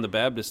of John the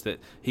Baptist that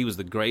he was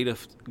the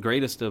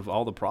greatest of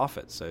all the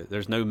prophets. So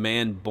there's no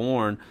man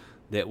born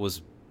that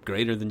was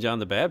greater than John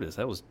the Baptist.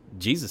 That was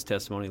Jesus'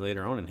 testimony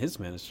later on in his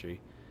ministry.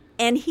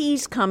 And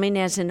he's coming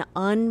as an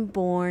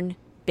unborn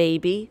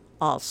baby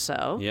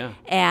also. Yeah.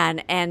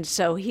 And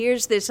so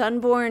here's this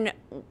unborn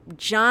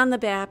John the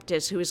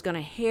Baptist who is going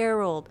to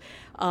herald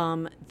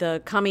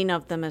the coming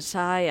of the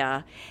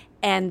Messiah,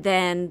 and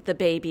then the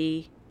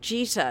baby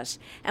Jesus.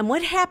 And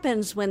what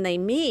happens when they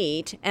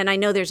meet, and I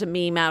know there's a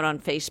meme out on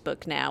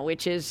Facebook now,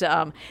 which is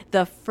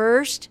the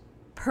first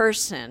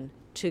person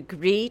to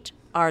greet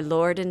our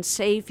Lord and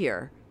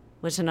Savior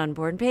was an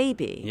unborn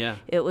baby. Yeah.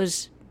 It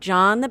was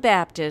John the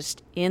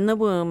Baptist in the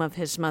womb of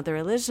his mother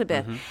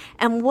Elizabeth.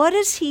 And what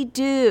does he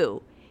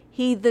do?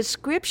 The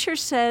scripture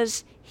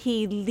says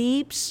he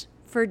leaps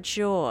for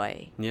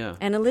joy. Yeah.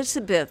 And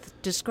Elizabeth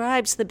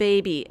describes the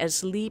baby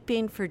as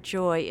leaping for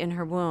joy in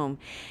her womb.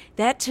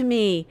 That to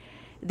me,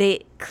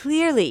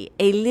 clearly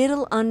a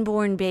little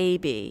unborn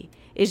baby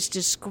is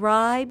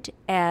described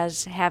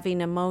as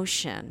having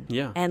emotion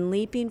Yeah. and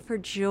leaping for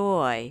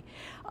joy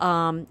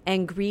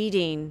and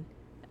greeting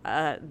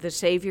the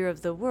Savior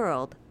of the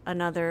world,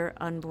 another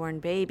unborn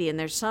baby. And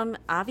there's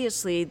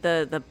obviously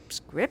the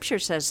scripture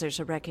says there's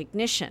a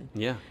recognition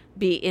Yeah.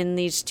 in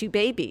these two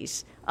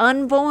babies,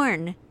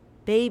 unborn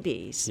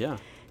babies. Yeah.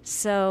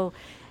 So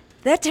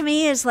that to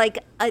me is like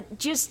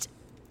just,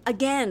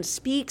 again,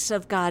 speaks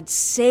of God's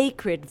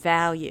sacred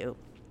value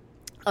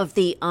of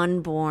the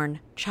unborn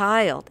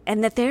child,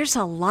 and that there's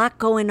a lot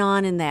going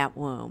on in that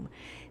womb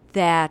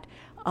that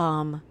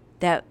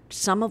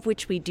some of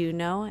which we do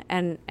know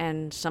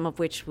and some of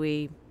which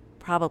we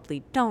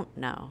probably don't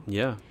know.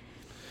 Yeah.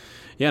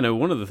 Yeah, no,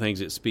 one of the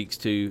things it speaks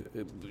to,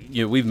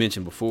 we've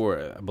mentioned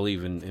before, I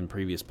believe in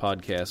previous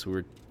podcasts, we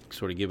were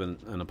sort of given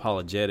an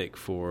apologetic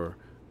for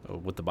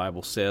what the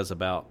Bible says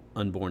about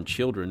unborn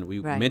children.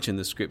 We mentioned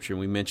the scripture, and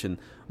we mentioned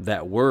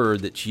that word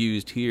that's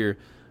used here,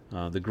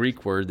 the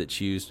Greek word that's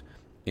used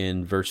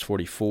in verse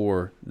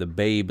 44, the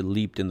babe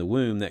leaped in the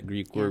womb. That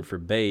Greek word for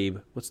babe,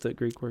 what's that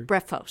Greek word?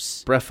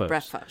 Brephos. Brephos.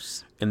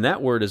 Brephos. And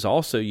that word is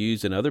also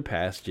used in other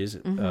passages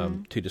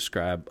to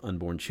describe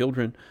unborn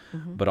children,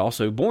 but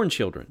also born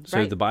children. So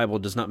Right. the Bible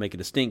does not make a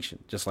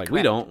distinction, just like we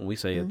Correct. don't. When we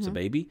say it's a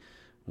baby,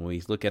 when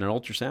we look at an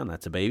ultrasound,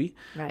 that's a baby.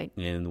 Right.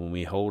 And when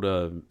we hold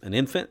an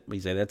infant, we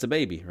say that's a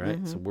baby, right?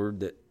 It's a word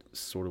that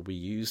sort of we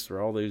use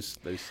for all those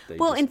stages.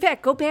 Well, in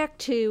fact, go back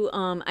to,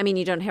 I mean,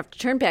 you don't have to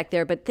turn back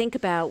there, but think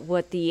about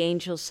what the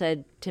angel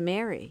said to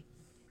Mary.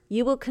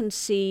 You will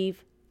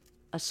conceive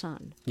a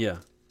son, yeah,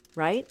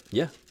 right?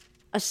 yeah,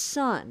 A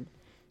son,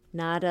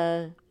 not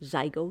a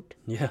zygote,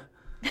 yeah.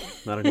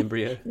 Not an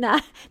embryo.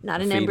 not an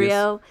fetus.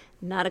 embryo,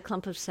 not a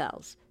clump of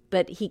cells.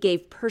 But he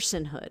gave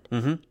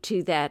personhood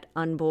to that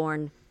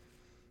unborn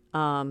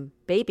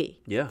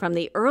baby. Yeah. From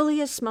the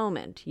earliest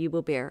moment, you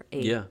will bear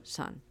a Yeah.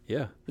 son.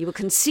 Yeah, You will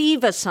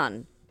conceive a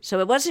son. So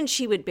it wasn't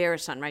she would bear a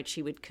son, right?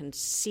 She would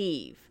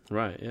conceive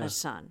right. Yeah, a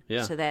son.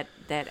 Yeah. So that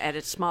at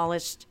its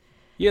smallest,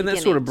 Yeah, and that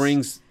sort of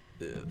beginnings.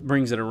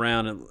 brings it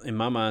around in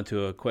my mind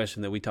to a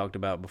question that we talked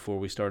about before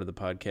we started the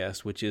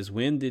podcast, which is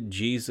when did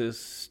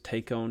Jesus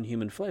take on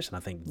human flesh? And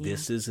I think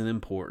this is an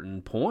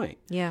important point.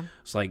 yeah,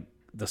 It's like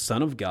the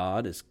Son of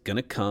God is going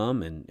to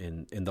come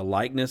and in the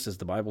likeness, as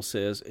the Bible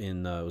says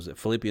in was it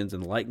Philippians, in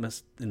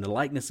the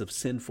likeness of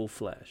sinful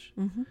flesh.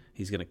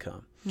 He's going to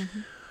come.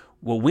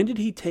 Well, when did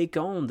he take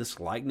on this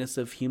likeness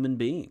of human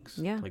beings?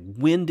 Yeah. Like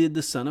when did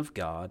the Son of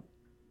God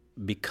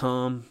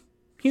become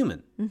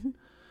human?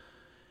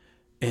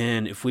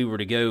 And if we were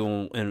to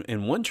go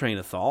in one train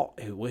of thought,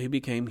 well, he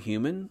became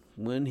human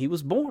when he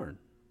was born,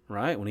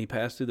 right? When he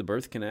passed through the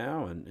birth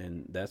canal,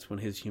 and that's when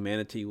his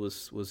humanity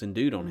was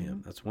endued on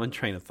him. That's one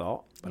train of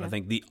thought. But I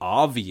think the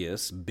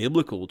obvious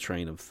biblical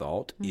train of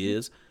thought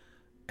is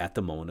at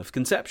the moment of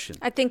conception.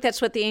 I think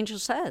that's what the angel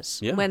says.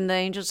 Yeah. When the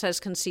angel says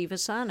conceive a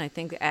son, I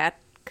think at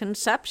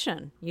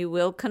conception you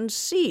will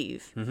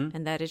conceive,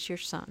 and that is your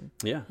son.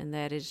 Yeah. And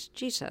that is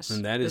Jesus.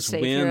 And that the is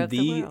Savior when of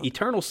the world.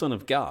 eternal Son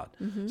of God.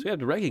 So we have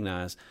to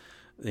recognize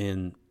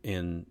in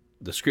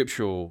the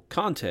scriptural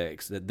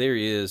context that there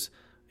is,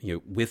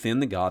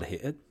 within the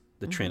Godhead,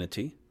 the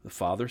Trinity, the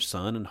Father,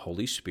 Son, and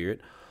Holy Spirit,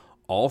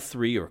 all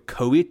three are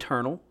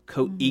co-eternal,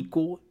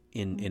 co-equal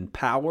in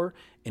power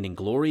and in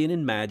glory and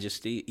in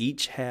majesty.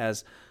 Each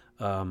has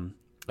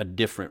a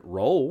different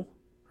role,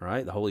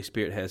 right? The Holy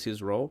Spirit has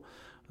his role.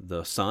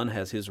 The Son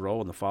has his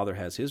role, and the Father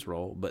has his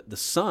role. But the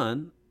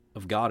Son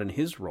of God in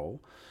his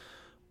role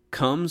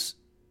comes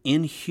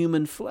in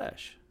human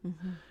flesh.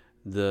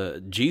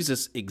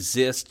 Jesus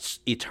exists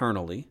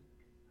eternally,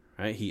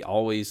 right? He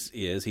always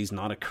is. He's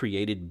not a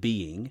created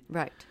being.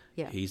 Right.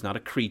 Yeah. He's not a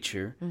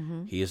creature.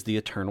 He is the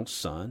eternal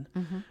Son.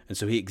 And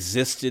so he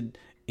existed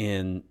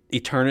in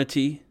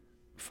eternity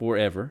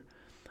forever.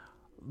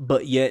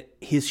 But yet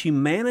his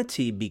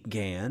humanity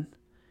began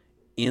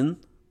in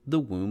the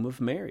womb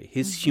of Mary.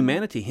 His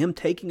humanity, him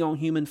taking on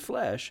human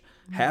flesh,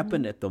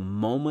 happened at the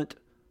moment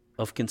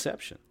of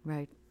conception.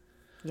 Right.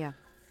 Yeah.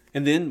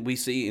 And then we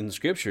see in the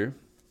scripture,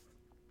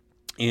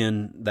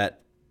 in that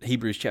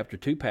Hebrews chapter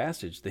 2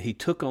 passage, that he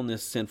took on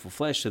this sinful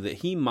flesh so that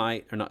he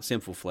might, or not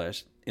sinful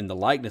flesh, in the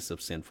likeness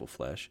of sinful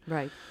flesh.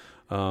 Right.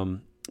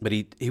 But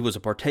he was a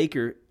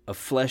partaker of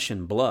flesh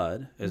and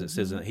blood, as it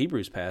says in the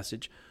Hebrews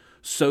passage,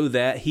 so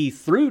that he,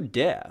 through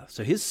death,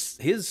 so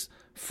his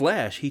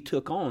flesh he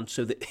took on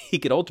so that he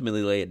could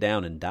ultimately lay it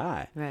down and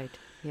die. Right.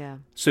 Yeah.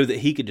 So that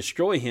he could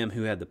destroy him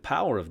who had the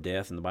power of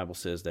death, and the Bible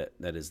says that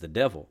is the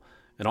devil.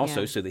 And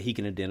also Yeah. so that he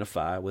can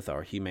identify with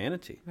our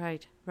humanity.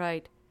 Right.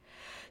 Right.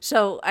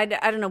 So I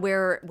don't know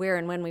where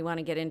and when we want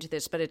to get into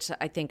this, but it's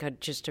I think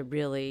just a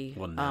really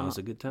Well, now is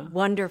a good time.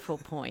 wonderful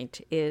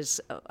point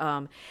is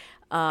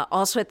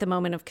also at the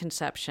moment of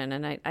conception,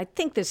 and I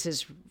think this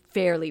is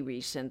fairly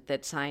recent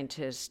that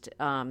scientists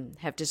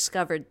have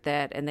discovered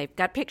that, and they've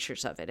got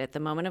pictures of it at the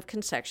moment of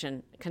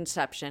conception,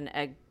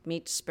 egg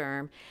meets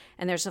sperm,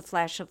 and there's a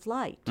flash of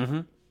light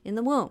in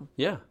the womb.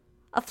 Yeah.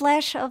 A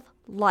flash of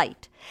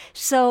light.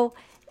 So,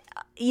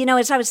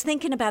 as I was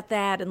thinking about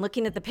that and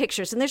looking at the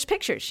pictures, and there's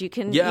pictures you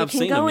can Yeah, I've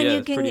seen go them. and Yeah, you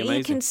it's can pretty you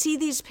amazing. can see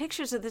these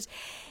pictures of this.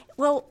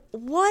 Well,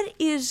 what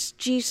is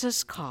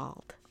Jesus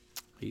called?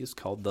 He is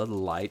called the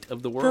light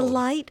of the world. The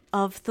light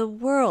of the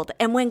world.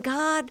 And when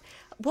God,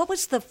 what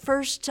was the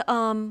first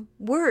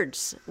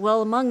words?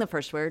 Well, among the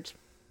first words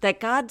that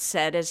God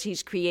said as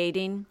He's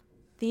creating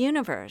the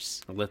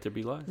universe. Let there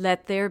be light.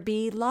 Let there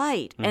be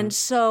light. And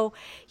so,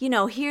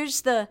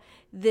 here's the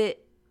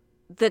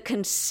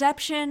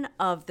conception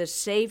of the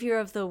Savior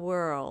of the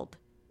world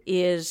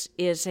is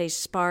a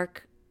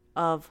spark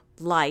of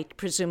light,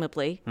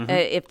 presumably,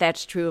 if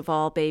that's true of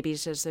all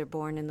babies as they're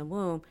born in the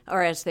womb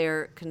or as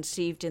they're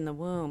conceived in the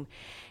womb.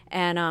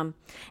 And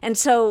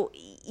so,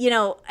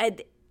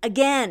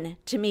 again,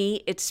 to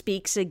me, it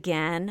speaks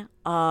again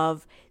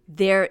of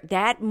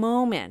that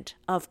moment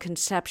of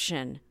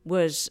conception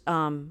was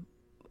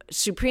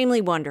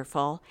supremely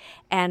wonderful,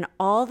 and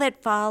all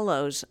that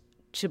follows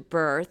to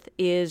birth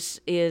is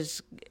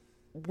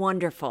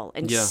wonderful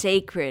and Yeah.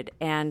 sacred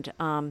and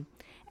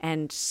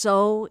and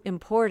so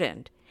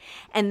important.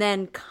 And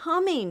then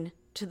coming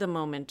to the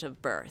moment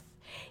of birth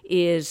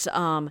is,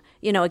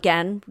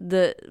 again,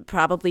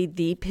 probably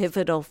the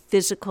pivotal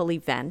physical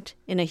event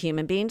in a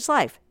human being's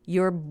life.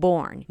 You're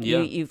born. Yeah.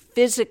 You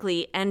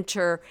physically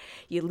enter,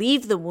 you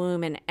leave the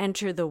womb and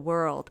enter the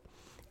world.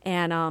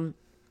 And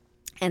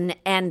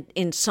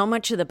in so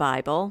much of the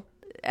Bible,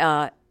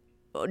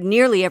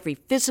 nearly every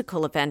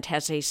physical event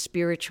has a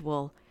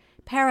spiritual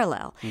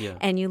parallel. Yeah.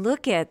 And you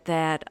look at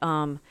that,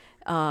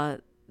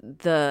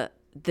 the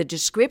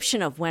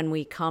description of when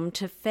we come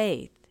to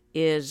faith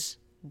is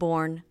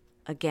born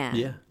again.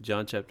 Yeah,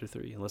 John chapter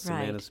 3. Unless a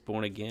man Right. is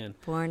born again,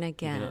 Born you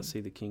again. cannot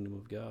see the kingdom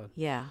of God.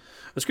 Yeah.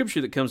 A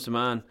scripture that comes to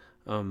mind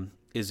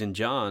is in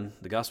John,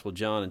 the Gospel of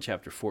John in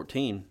chapter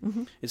 14.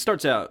 Mm-hmm. It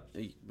starts out,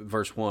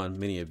 verse 1.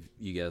 Many of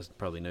you guys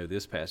probably know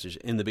this passage.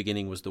 In the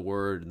beginning was the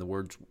Word, and the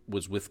Word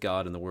was with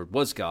God, and the Word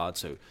was God.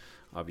 So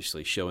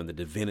obviously showing the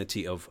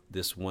divinity of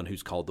this one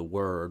who's called the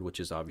Word, which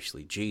is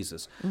obviously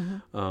Jesus.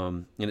 Mm-hmm.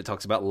 And it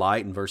talks about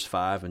light in verse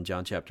 5 in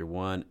John chapter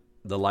 1.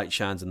 The light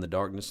shines in the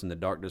darkness, and the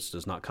darkness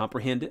does not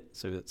comprehend it.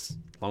 So it's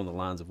along the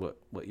lines of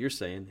what you're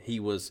saying.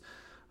 He was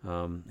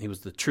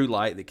the true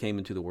light that came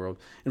into the world.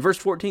 In verse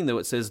 14, though,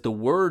 it says, the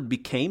Word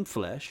became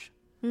flesh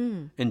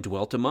and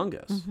dwelt among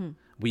us. Mm-hmm.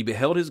 We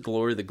beheld his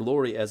glory, the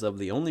glory as of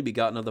the only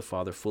begotten of the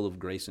Father, full of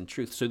grace and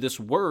truth. So this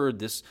Word,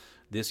 this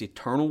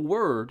eternal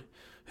Word,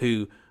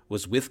 who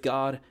was with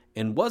God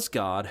and was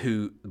God,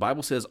 who the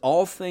Bible says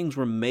all things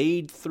were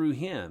made through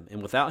him,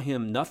 and without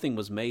him nothing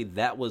was made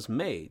that was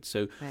made.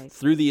 So Right.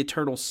 through the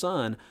eternal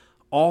Son,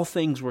 all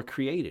things were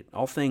created.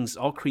 All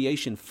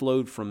creation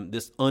flowed from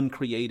this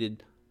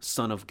uncreated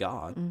Son of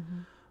God.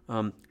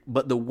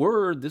 But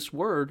this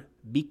Word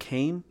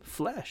became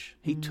flesh.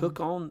 He took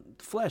on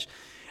flesh.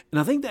 And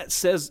I think that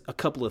says a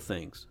couple of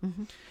things.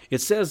 It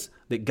says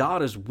that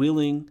God is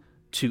willing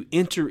to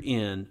enter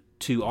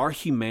into our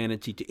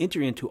humanity, to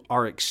enter into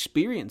our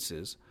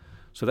experiences.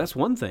 So that's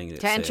one thing.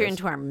 To enter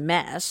into our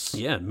mess.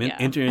 Yeah,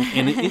 enter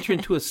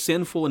into a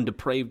sinful and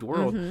depraved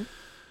world.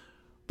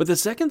 But the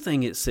second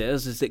thing it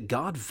says is that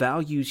God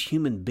values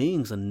human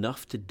beings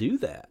enough to do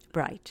that.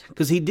 Right.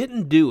 Because he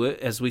didn't do it,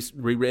 as we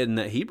read in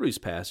that Hebrews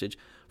passage,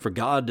 for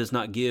God does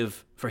not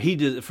give, for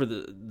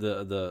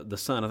the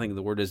Son, I think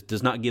the word is,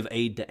 does not give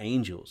aid to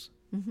angels.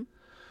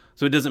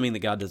 So it doesn't mean that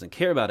God doesn't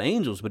care about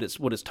angels, but it's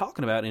what it's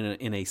talking about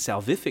in a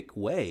salvific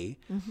way.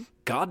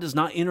 God does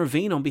not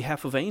intervene on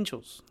behalf of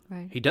angels.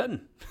 Right. He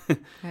doesn't.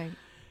 Right.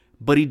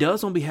 But he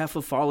does on behalf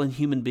of fallen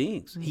human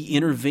beings. He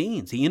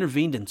intervenes. He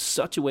intervened in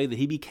such a way that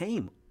he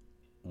became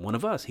one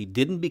of us. He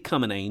didn't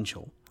become an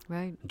angel.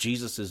 Right.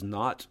 Jesus is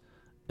not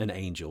an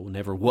angel,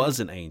 never was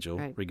an angel,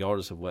 Right.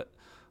 regardless of what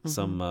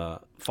some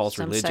false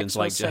Some religions sects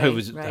will like say,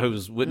 Jehovah's, right.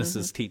 Jehovah's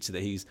Witnesses teach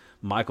that he's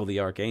Michael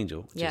the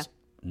Archangel, which Yeah. is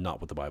not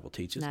what the Bible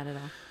teaches. Not at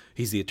all.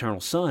 He's the eternal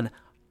Son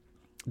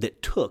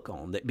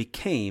that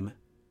became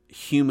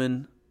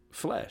human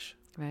flesh.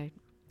 Right.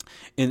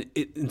 And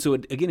so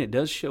it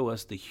does show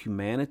us the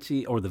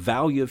humanity or the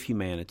value of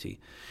humanity.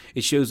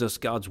 It shows us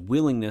God's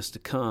willingness to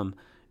come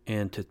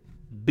and to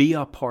be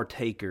a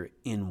partaker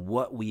in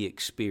what we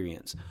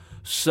experience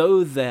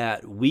so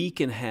that we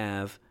can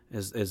have,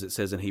 as it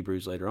says in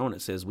Hebrews later on,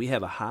 it says we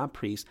have a high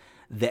priest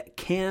that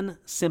can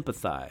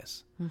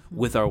sympathize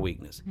with our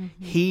weakness.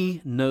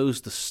 He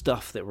knows the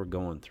stuff that we're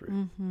going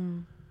through,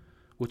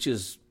 which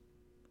is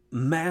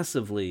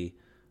massively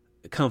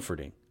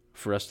comforting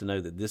for us to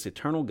know that this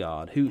eternal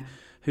God,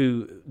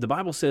 who the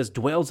Bible says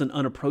dwells in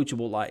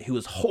unapproachable light, who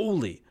is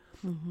holy,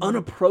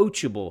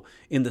 unapproachable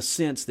in the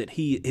sense that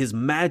his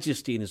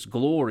majesty and his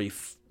glory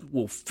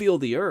will fill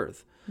the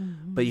earth,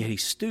 but yet he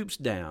stoops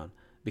down,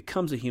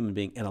 becomes a human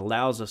being, and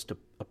allows us to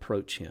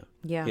approach him.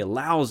 Yeah. He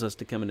allows us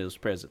to come into his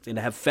presence and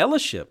to have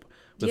fellowship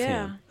with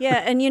him.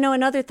 Yeah. And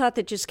another thought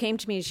that just came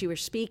to me as you were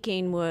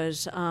speaking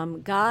was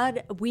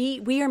God,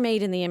 we are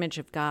made in the image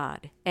of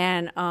God.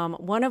 And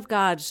one of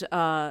God's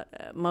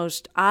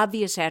most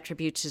obvious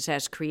attributes is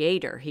as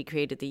creator. He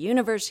created the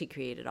universe, he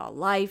created all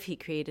life, he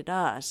created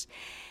us.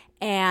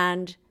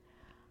 And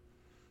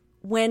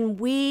when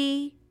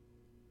we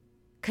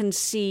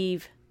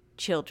conceive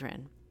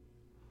children,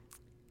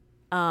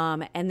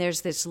 and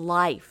there's this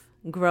life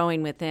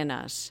growing within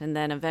us, and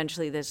then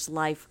eventually this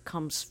life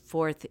comes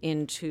forth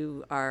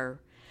into our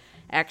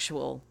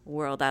actual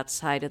world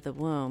outside of the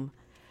womb,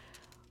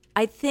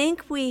 I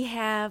think we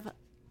have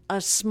a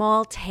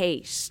small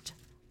taste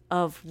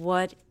of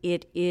what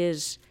it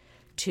is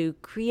to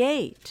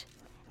create,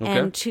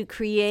 and to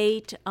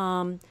create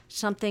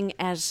something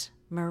as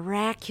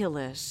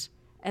miraculous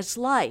as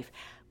life.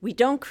 We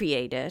don't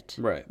create it.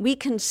 Right. We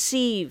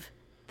conceive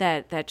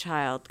that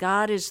child.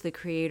 God is the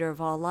creator of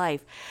all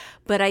life.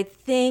 But I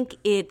think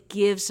it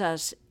gives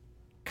us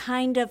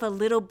kind of a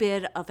little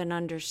bit of an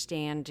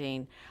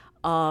understanding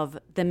of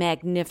the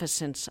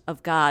magnificence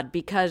of God,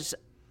 because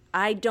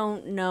I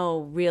don't know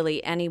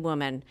really any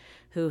woman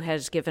who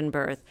has given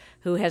birth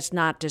who has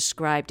not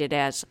described it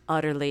as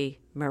utterly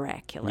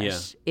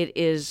miraculous. It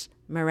is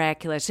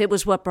miraculous. It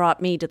was what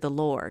brought me to the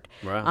Lord.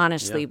 Right.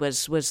 Honestly, Yeah.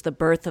 was the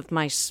birth of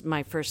my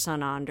first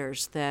son,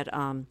 Anders, that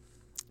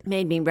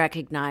made me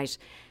recognize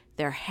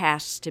there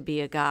has to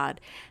be a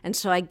God. And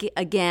so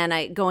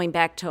going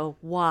back to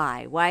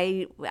why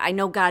I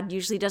know God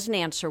usually doesn't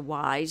answer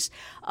whys,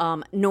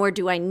 nor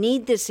do I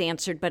need this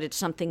answered, but it's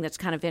something that's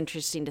kind of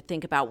interesting to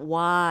think about.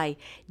 Why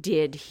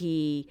did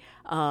he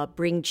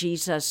bring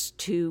Jesus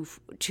to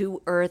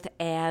earth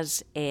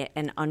as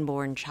an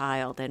unborn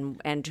child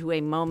and to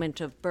a moment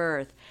of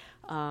birth?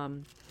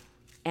 And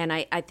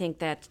I think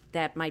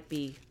that might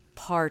be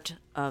part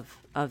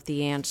of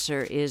the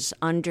answer, is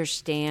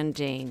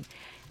understanding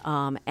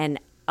and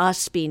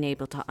us being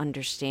able to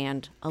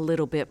understand a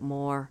little bit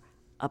more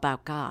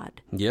about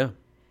God. Yeah,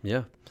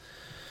 yeah.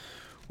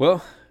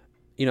 Well,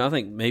 I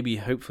think maybe,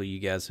 hopefully, you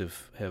guys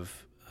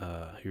have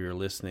who are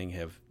listening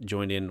have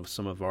joined in with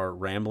some of our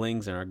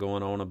ramblings and are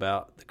going on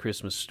about the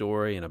Christmas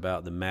story and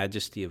about the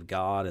majesty of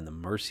God and the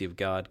mercy of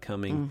God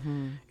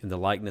coming in the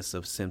likeness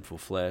of sinful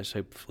flesh.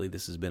 Hopefully,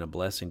 this has been a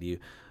blessing to you.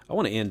 I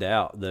want to end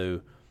out,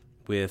 though,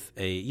 with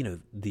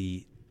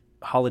the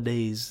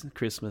holidays,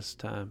 Christmas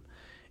time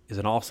is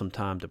an awesome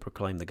time to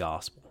proclaim the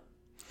gospel.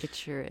 It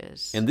sure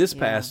is. And this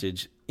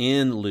passage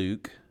in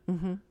Luke,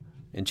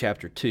 in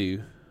chapter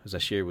 2, as I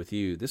shared with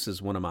you, this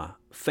is one of my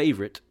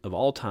favorite of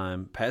all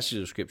time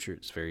passages of Scripture.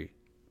 It's very,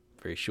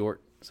 very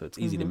short, so it's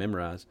easy to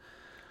memorize.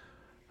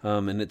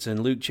 And it's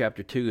in Luke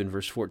chapter 2 and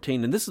verse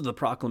 14. And this is the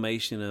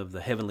proclamation of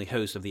the heavenly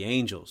host of the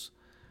angels.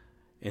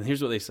 And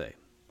here's what they say.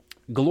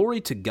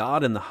 Glory to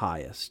God in the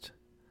highest,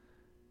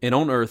 and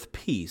on earth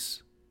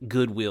peace,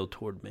 goodwill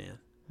toward man.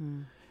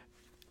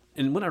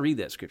 And when I read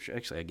that scripture,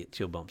 actually I get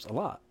chill bumps a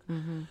lot.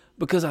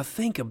 Because I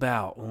think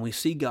about when we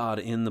see God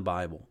in the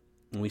Bible,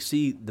 and we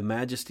see the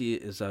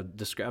majesty, as I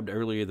described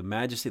earlier, the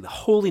majesty, the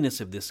holiness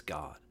of this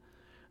God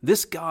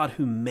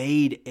who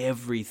made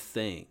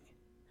everything,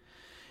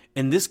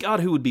 and this God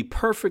who would be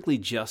perfectly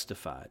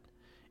justified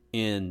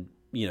in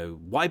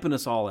wiping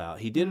us all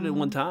out. He did it at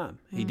one time.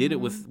 He did it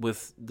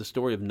with the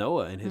story of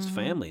Noah and his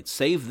family. It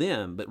saved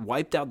them, but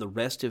wiped out the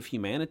rest of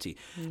humanity.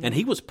 And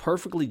he was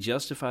perfectly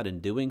justified in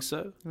doing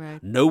so.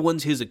 Right. No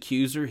one's his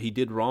accuser. He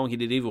did wrong. He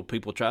did evil.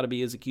 People try to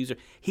be his accuser.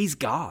 He's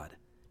God.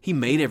 He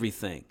made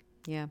everything.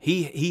 Yeah.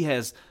 He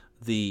has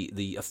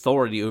the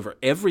authority over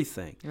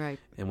everything. Right.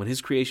 And when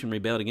his creation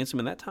rebelled against him,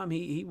 in that time,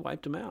 he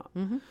wiped them out.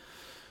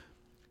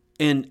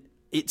 And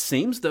it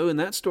seems, though, in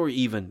that story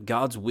even,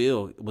 God's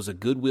will was a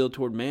good will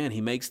toward man.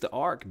 He makes the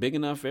ark big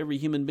enough every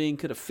human being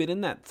could have fit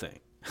in that thing.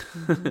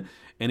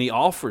 And he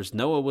offers,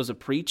 Noah was a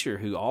preacher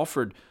who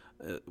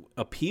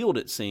appealed,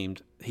 it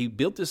seemed. He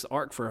built this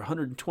ark for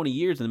 120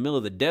 years in the middle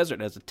of the desert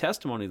as a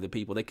testimony to the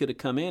people. They could have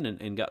come in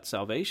and got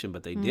salvation,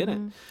 but they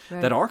didn't.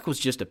 Right. That ark was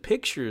just a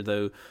picture,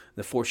 though,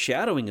 the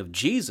foreshadowing of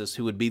Jesus,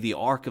 who would be the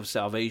ark of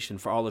salvation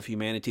for all of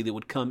humanity that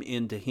would come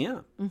into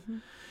him.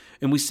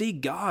 And we see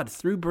God,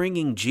 through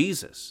bringing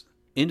Jesus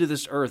into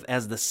this earth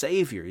as the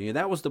Savior.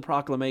 That was the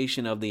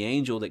proclamation of the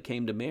angel that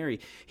came to Mary.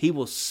 He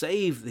will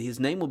save,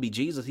 his name will be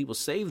Jesus, he will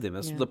save them.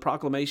 That's the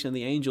proclamation of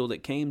the angel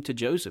that came to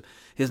Joseph.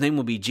 His name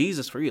will be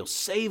Jesus, for he'll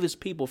save his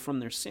people from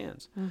their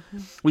sins.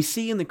 We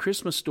see in the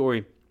Christmas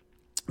story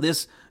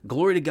this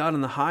glory to God in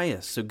the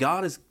highest. So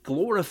God is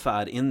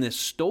glorified in this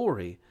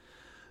story,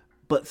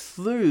 but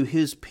through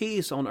his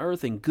peace on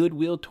earth and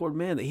goodwill toward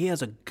man, that he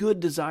has a good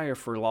desire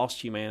for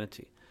lost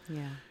humanity.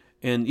 Yeah.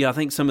 And I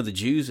think some of the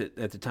Jews at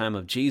the time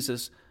of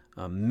Jesus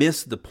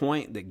missed the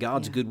point that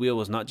God's goodwill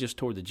was not just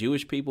toward the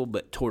Jewish people,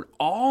 but toward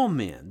all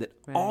men, that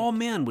all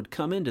men would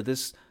come into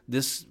this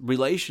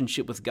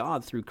relationship with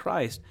God through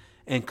Christ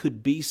and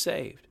could be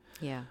saved.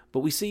 Yeah. But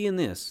we see in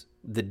this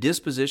the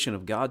disposition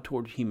of God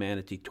toward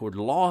humanity, toward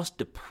lost,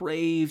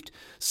 depraved,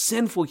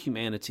 sinful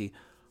humanity,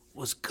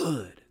 was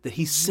good, that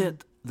he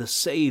sent the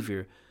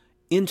Savior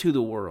into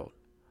the world.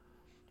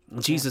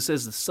 And Jesus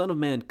says the Son of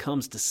Man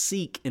comes to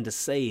seek and to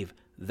save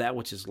that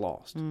which is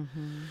lost. And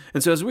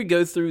so as we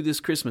go through this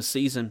Christmas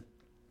season,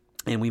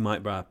 and we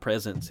might buy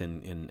presents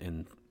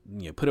and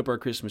put up our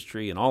Christmas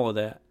tree and all of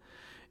that,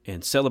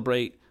 and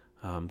celebrate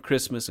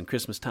Christmas and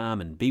Christmas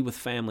time and be with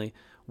family,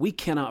 we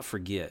cannot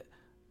forget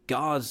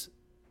God's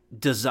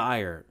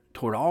desire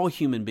toward all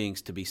human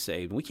beings to be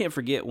saved. And we can't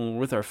forget when we're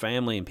with our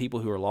family and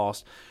people who are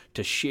lost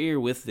to share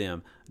with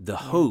them the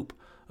hope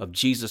of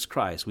Jesus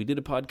Christ. We did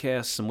a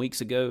podcast some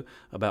weeks ago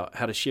about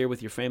how to share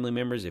with your family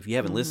members. If you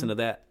haven't listened to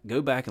that,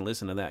 go back and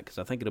listen to that, because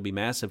I think it'll be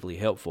massively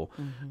helpful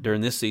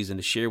during this season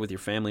to share with your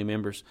family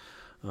members.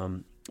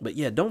 But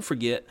yeah, don't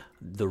forget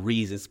the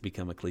reason. It's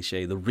become a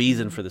cliche, the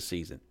reason for the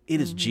season. It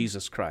is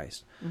Jesus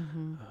Christ.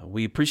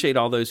 We appreciate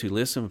all those who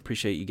listen. We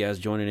appreciate you guys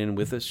joining in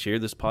with us. Share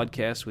this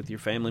podcast with your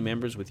family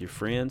members, with your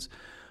friends.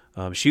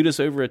 Shoot us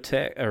over an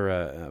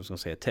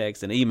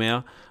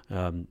email.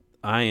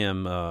 I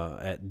am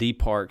at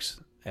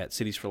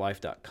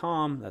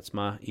dparks@citiesforlife.com. That's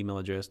my email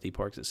address,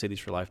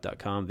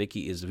 dparks@citiesforlife.com.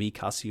 Vicky is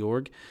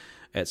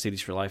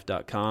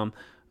vcasiorg@citiesforlife.com.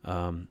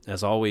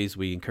 As always,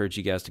 we encourage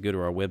you guys to go to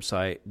our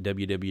website,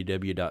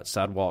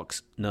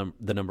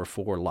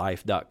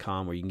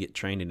 www.sidewalks4life.com, where you can get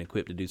trained and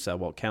equipped to do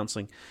sidewalk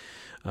counseling.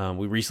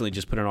 We recently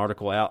just put an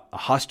article out, a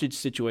hostage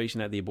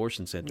situation at the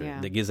abortion center,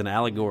 that gives an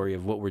allegory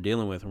of what we're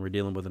dealing with, and we're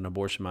dealing with an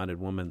abortion-minded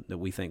woman that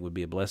we think would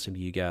be a blessing to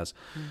you guys.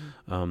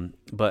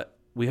 But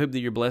we hope that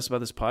you're blessed by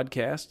this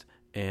podcast,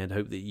 and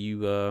hope that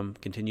you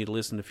continue to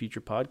listen to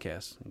future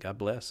podcasts. God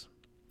bless.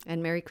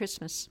 And Merry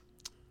Christmas.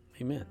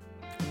 Amen.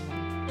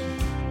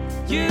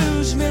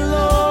 Use me,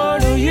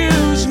 Lord, oh,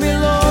 use me,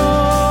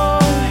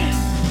 Lord.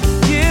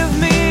 Give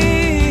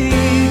me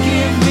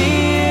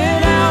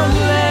an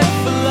outlet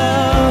for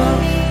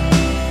love.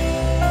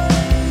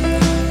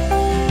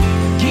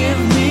 Give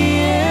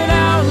me an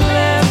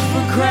outlet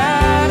for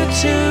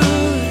gratitude.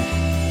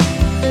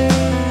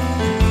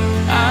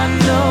 I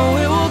know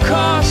it will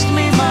cost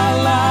me my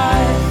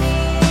life,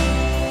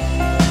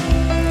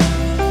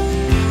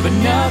 but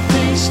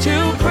nothing's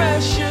too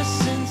precious.